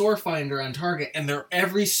on the store finder on Target, and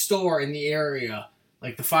every store in the area,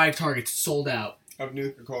 like the 5 Targets, sold out. Of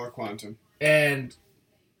Nuka-Cola Quantum. And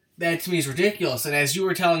that to me is ridiculous. And as you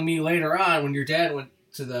were telling me later on, when your dad went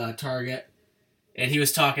to the Target, and he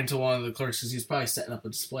was talking to one of the clerks, because he was probably setting up a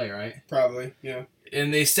display, right? Probably, yeah.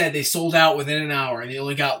 And they said they sold out within an hour, and they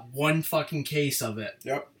only got one fucking case of it.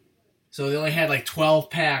 Yep. So they only had like 12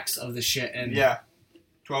 packs of the shit. And yeah.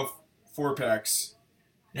 12 4-packs.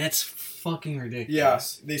 That's fucking ridiculous.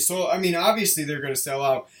 Yes. They sold, I mean, obviously they're going to sell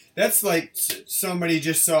out. That's like somebody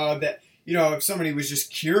just saw that, you know, if somebody was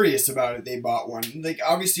just curious about it, they bought one. Like,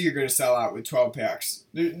 obviously you're going to sell out with 12 packs.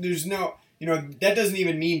 There's no, you know, that doesn't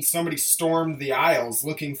even mean somebody stormed the aisles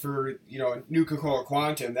looking for, you know, Nuka-Cola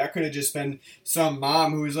Quantum. That could have just been some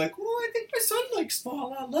mom who was like, oh, I think my son likes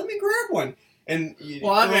Fallout. Let me grab one. And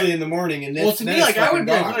early in the morning. And to me, like, I would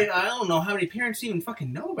be like, I don't know how many parents even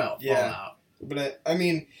fucking know about Fallout. But, I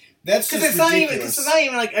mean, that's just ridiculous. Because it's not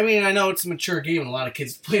even like, I mean, I know it's a mature game and a lot of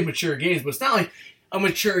kids play mature games, but it's not like a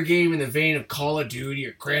mature game in the vein of Call of Duty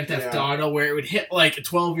or Grand Theft Auto where it would hit, like, a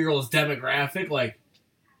 12-year-old's demographic, like,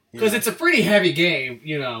 because it's a pretty heavy game,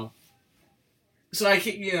 you know. So,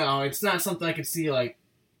 it's not something I could see, like,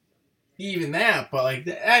 even that, but, like,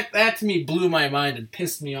 that to me blew my mind and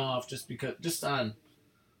pissed me off just on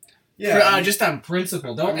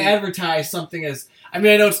principle. Don't advertise something as, I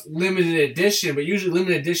mean, I know it's limited edition, but usually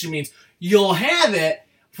limited edition means you'll have it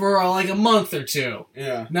for, like, a month or two.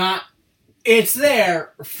 Yeah. Not, it's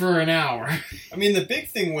there for an hour. I mean, the big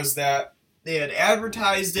thing was that they had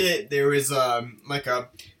advertised it. There was, I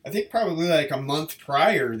think probably like a month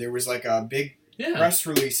prior, there was like a big press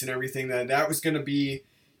release and everything that was going to be,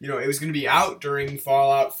 you know, it was going to be out during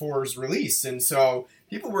Fallout 4's release. And so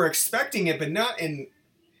people were expecting it, but not in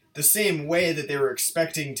the same way that they were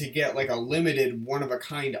expecting to get like a limited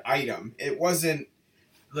one-of-a-kind item. It wasn't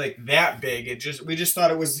like that big. We just thought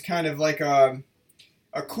it was kind of like a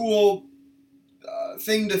cool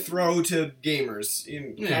thing to throw to gamers.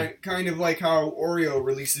 Kind of like how Oreo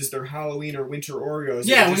releases their Halloween or winter Oreos.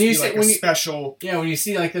 Yeah, when you special. Yeah, when you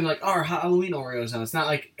see like them, like, our Halloween Oreos now, it's not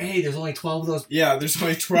like, hey, there's only 12 of those. Yeah, there's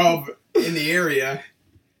only 12 in the area.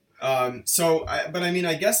 But I mean,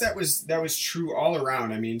 I guess that was true all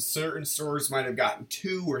around. I mean, certain stores might have gotten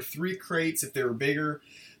 2 or 3 crates if they were bigger,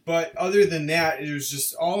 but other than that, it was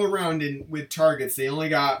just all around with Targets. They only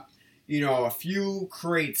got, you know, a few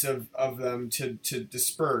crates of them to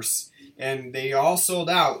disperse, and they all sold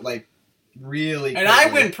out like really quickly. And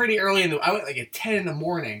I went pretty early I went like at 10 in the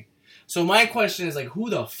morning. So my question is, like, who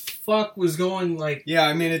the fuck was going, like... Yeah,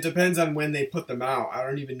 I mean, it depends on when they put them out. I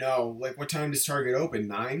don't even know. Like, what time does Target open?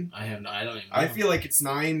 9? I don't even know. I feel like it's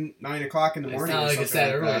 9 o'clock in the morning. It's not like it's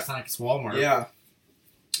that early. It's not like it's Walmart. Yeah.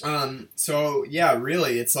 So, yeah,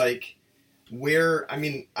 really, it's like... Where, I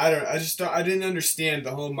mean, I didn't understand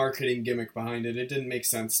the whole marketing gimmick behind it. It didn't make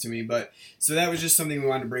sense to me, but, so that was just something we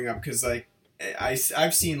wanted to bring up, because, like,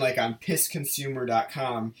 I've seen, like, on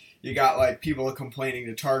pissconsumer.com, you got, like, people complaining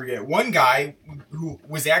to Target. One guy who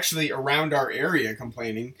was actually around our area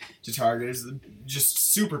complaining to Target is just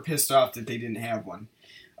super pissed off that they didn't have one.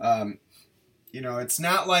 You know, it's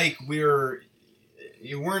not like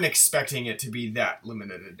you weren't expecting it to be that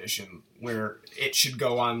limited edition where it should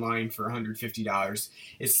go online for $150.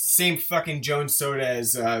 It's the same fucking Jones Soda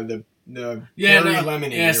as the berry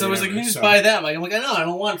lemonade. Yeah, so it was like, you can just buy that. I'm like, I know, I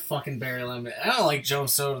don't want fucking berry lemonade. I don't like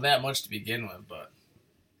Jones Soda that much to begin with, but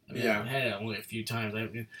I mean, I've had it only a few times.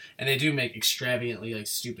 And they do make extravagantly, like,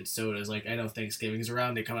 stupid sodas. Like, I know Thanksgiving's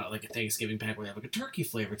around, they come out like a Thanksgiving pack where they have like a turkey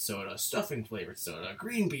flavored soda, a stuffing flavored soda, a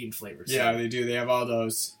green bean flavored soda. Yeah, they do. They have all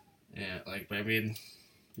those. Yeah, like, I mean...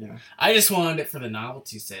 Yeah. I just wanted it for the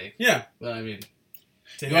novelty's sake. Yeah. But, I mean...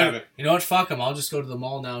 To have it. You know what? Fuck them. I'll just go to the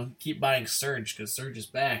mall now and keep buying Surge, because Surge is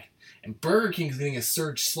back. And Burger King's getting a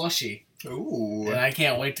Surge slushie. Ooh. And I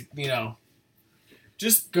can't wait to, you know...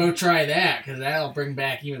 Just go try that, because that'll bring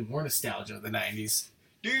back even more nostalgia of the 90s.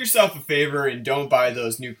 Do yourself a favor and don't buy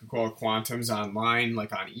those Nuka-Cola Quantums online,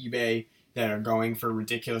 like on eBay, that are going for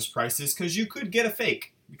ridiculous prices, because you could get a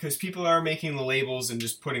fake. Because people are making the labels and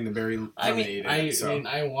just putting the berry lemonade in it. I mean,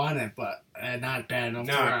 I want it, but not bad enough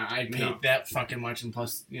I paid that fucking much, and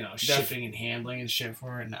plus, you know, shipping and handling and shit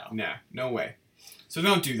for it. No. Nah, no way. So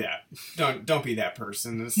don't do that. Don't be that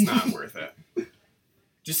person. It's not worth it.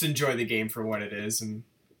 Just enjoy the game for what it is, and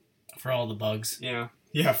for all the bugs. Yeah,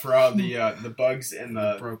 for all the bugs and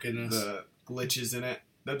the brokenness, the glitches in it.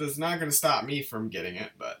 That is not going to stop me from getting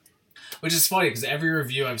it, but which is funny because every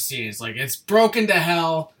review I've seen is like it's broken to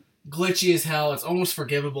hell, glitchy as hell. It's almost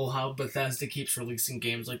forgivable how Bethesda keeps releasing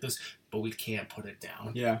games like this, but we can't put it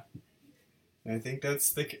down. Yeah, I think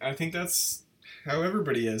that's how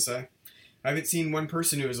everybody is. I haven't seen one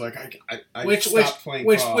person who was like, I stopped playing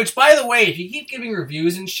COD. Which, by the way, if you keep giving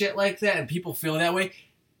reviews and shit like that, and people feel that way,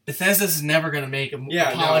 Bethesda's never going to make a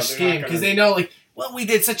polished game because they know, like, well, we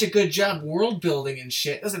did such a good job world building and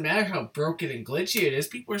shit. It doesn't matter how broken and glitchy it is.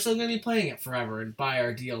 People are still going to be playing it forever and buy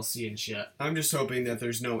our DLC and shit. I'm just hoping that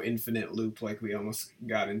there's no infinite loop like we almost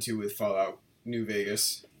got into with Fallout New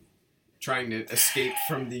Vegas. Trying to escape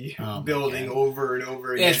from the building over and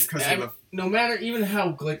over again because of the... No matter even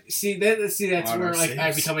how glitchy... See, that's where like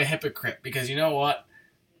I become a hypocrite because you know what?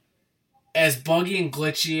 As buggy and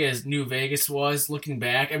glitchy as New Vegas was, looking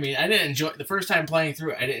back, I mean, I didn't enjoy... The first time playing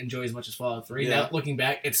through it, I didn't enjoy as much as Fallout 3. Yeah. Now, looking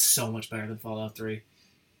back, it's so much better than Fallout 3.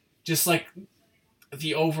 Just, like,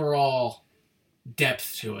 the overall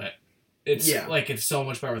depth to it. It's it's so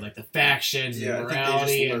much better with like the factions and morality I think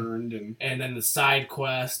they just learned and then the side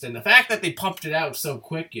quest and the fact that they pumped it out so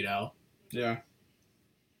quick, you know. Yeah.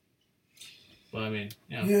 But I mean,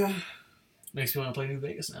 makes me want to play New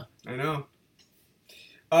Vegas now. I know.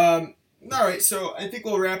 All right, so I think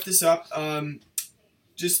we'll wrap this up.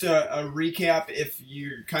 Just a recap if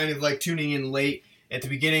you're kind of like tuning in late. At the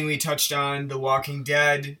beginning, we touched on The Walking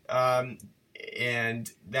Dead. And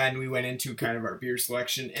then we went into kind of our beer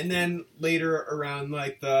selection, and then later around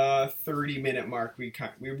like the 30-minute mark, we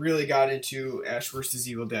really got into Ash vs.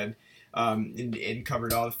 Evil Dead, and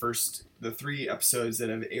covered all the 3 episodes that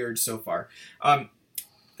have aired so far.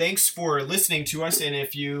 Thanks for listening to us, and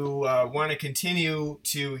if you want to continue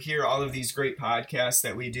to hear all of these great podcasts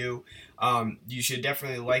that we do, you should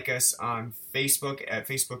definitely like us on Facebook at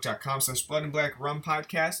facebook.com/Blood and Black Rum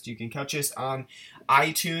Podcast. You can catch us on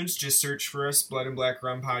iTunes. Just search for us, Blood and Black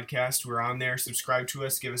Rum Podcast. We're on there. Subscribe to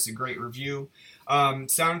us. Give us a great review.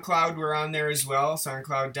 SoundCloud, we're on there as well.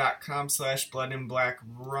 SoundCloud.com/Blood and Black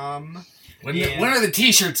Rum. When are the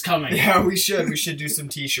t-shirts coming? Yeah, we should. We should do some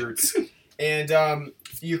t-shirts. And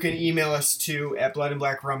you can email us too at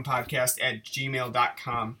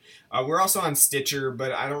bloodandblackrumpodcast@gmail.com. We're also on Stitcher,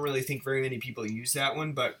 but I don't really think very many people use that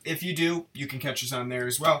one. But if you do, you can catch us on there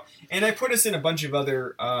as well. And I put us in a bunch of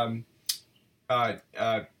other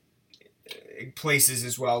places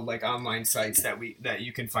as well, like online sites that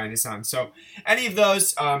you can find us on. So any of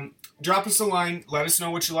those, drop us a line. Let us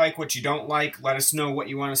know what you like, what you don't like. Let us know what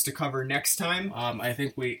you want us to cover next time. I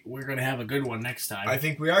think we're going to have a good one next time. I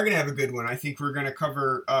think we are going to have a good one. I think we're going to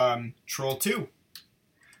cover Troll 2.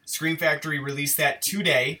 Scream Factory released that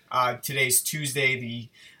today. Today's Tuesday, the...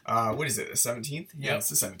 what is it, the 17th? Yeah, It's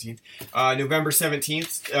the 17th. November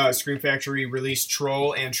 17th, Scream Factory released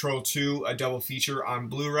Troll and Troll 2, a double feature on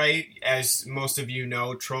Blu-ray. As most of you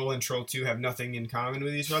know, Troll and Troll 2 have nothing in common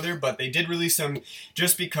with each other, but they did release them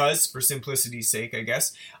just because, for simplicity's sake, I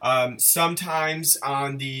guess. Sometimes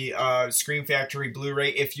on the Scream Factory Blu-ray,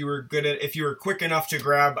 if you were quick enough to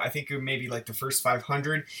grab, I think maybe like the first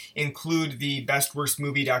 500, include the Best Worst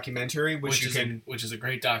Movie documentary, which is a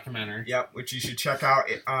great documentary. Yep, which you should check out.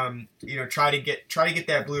 Try to get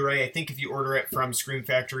that Blu-ray. I think if you order it from Scream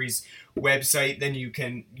Factory's website, then you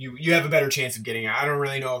have a better chance of getting it. I don't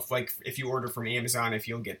really know if you order from Amazon if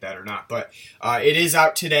you'll get that or not, but it is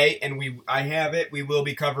out today, and I have it. We will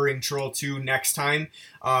be covering Troll 2 next time.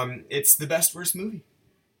 It's the best worst movie.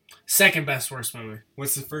 Second best worst movie.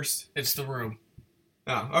 What's the first? It's The Room.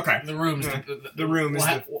 Oh, okay. The Room's The Room is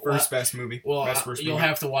the first best movie. Well, best worst you'll movie.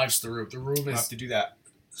 have to watch The Room. The Room I'll is have to do that.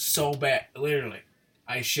 so bad. Literally.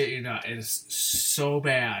 I shit you not. It is so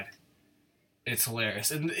bad. It's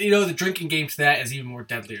hilarious. And, the drinking game to that is even more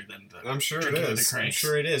deadlier than the I'm sure it drinking is. with the Cranks. I'm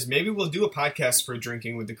sure it is. Maybe we'll do a podcast for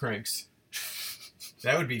drinking with the Cranks.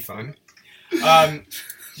 That would be fun.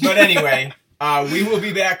 But anyway, we will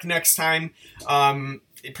be back next time,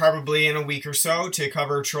 probably in a week or so, to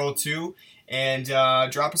cover Troll 2. And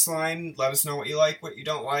drop us a line. Let us know what you like, what you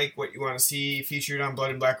don't like, what you want to see featured on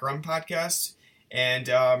Blood and Black Rum Podcast. And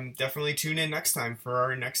definitely tune in next time for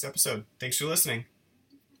our next episode. Thanks for listening.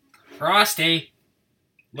 Frosty.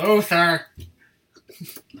 Luther.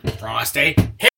 Frosty.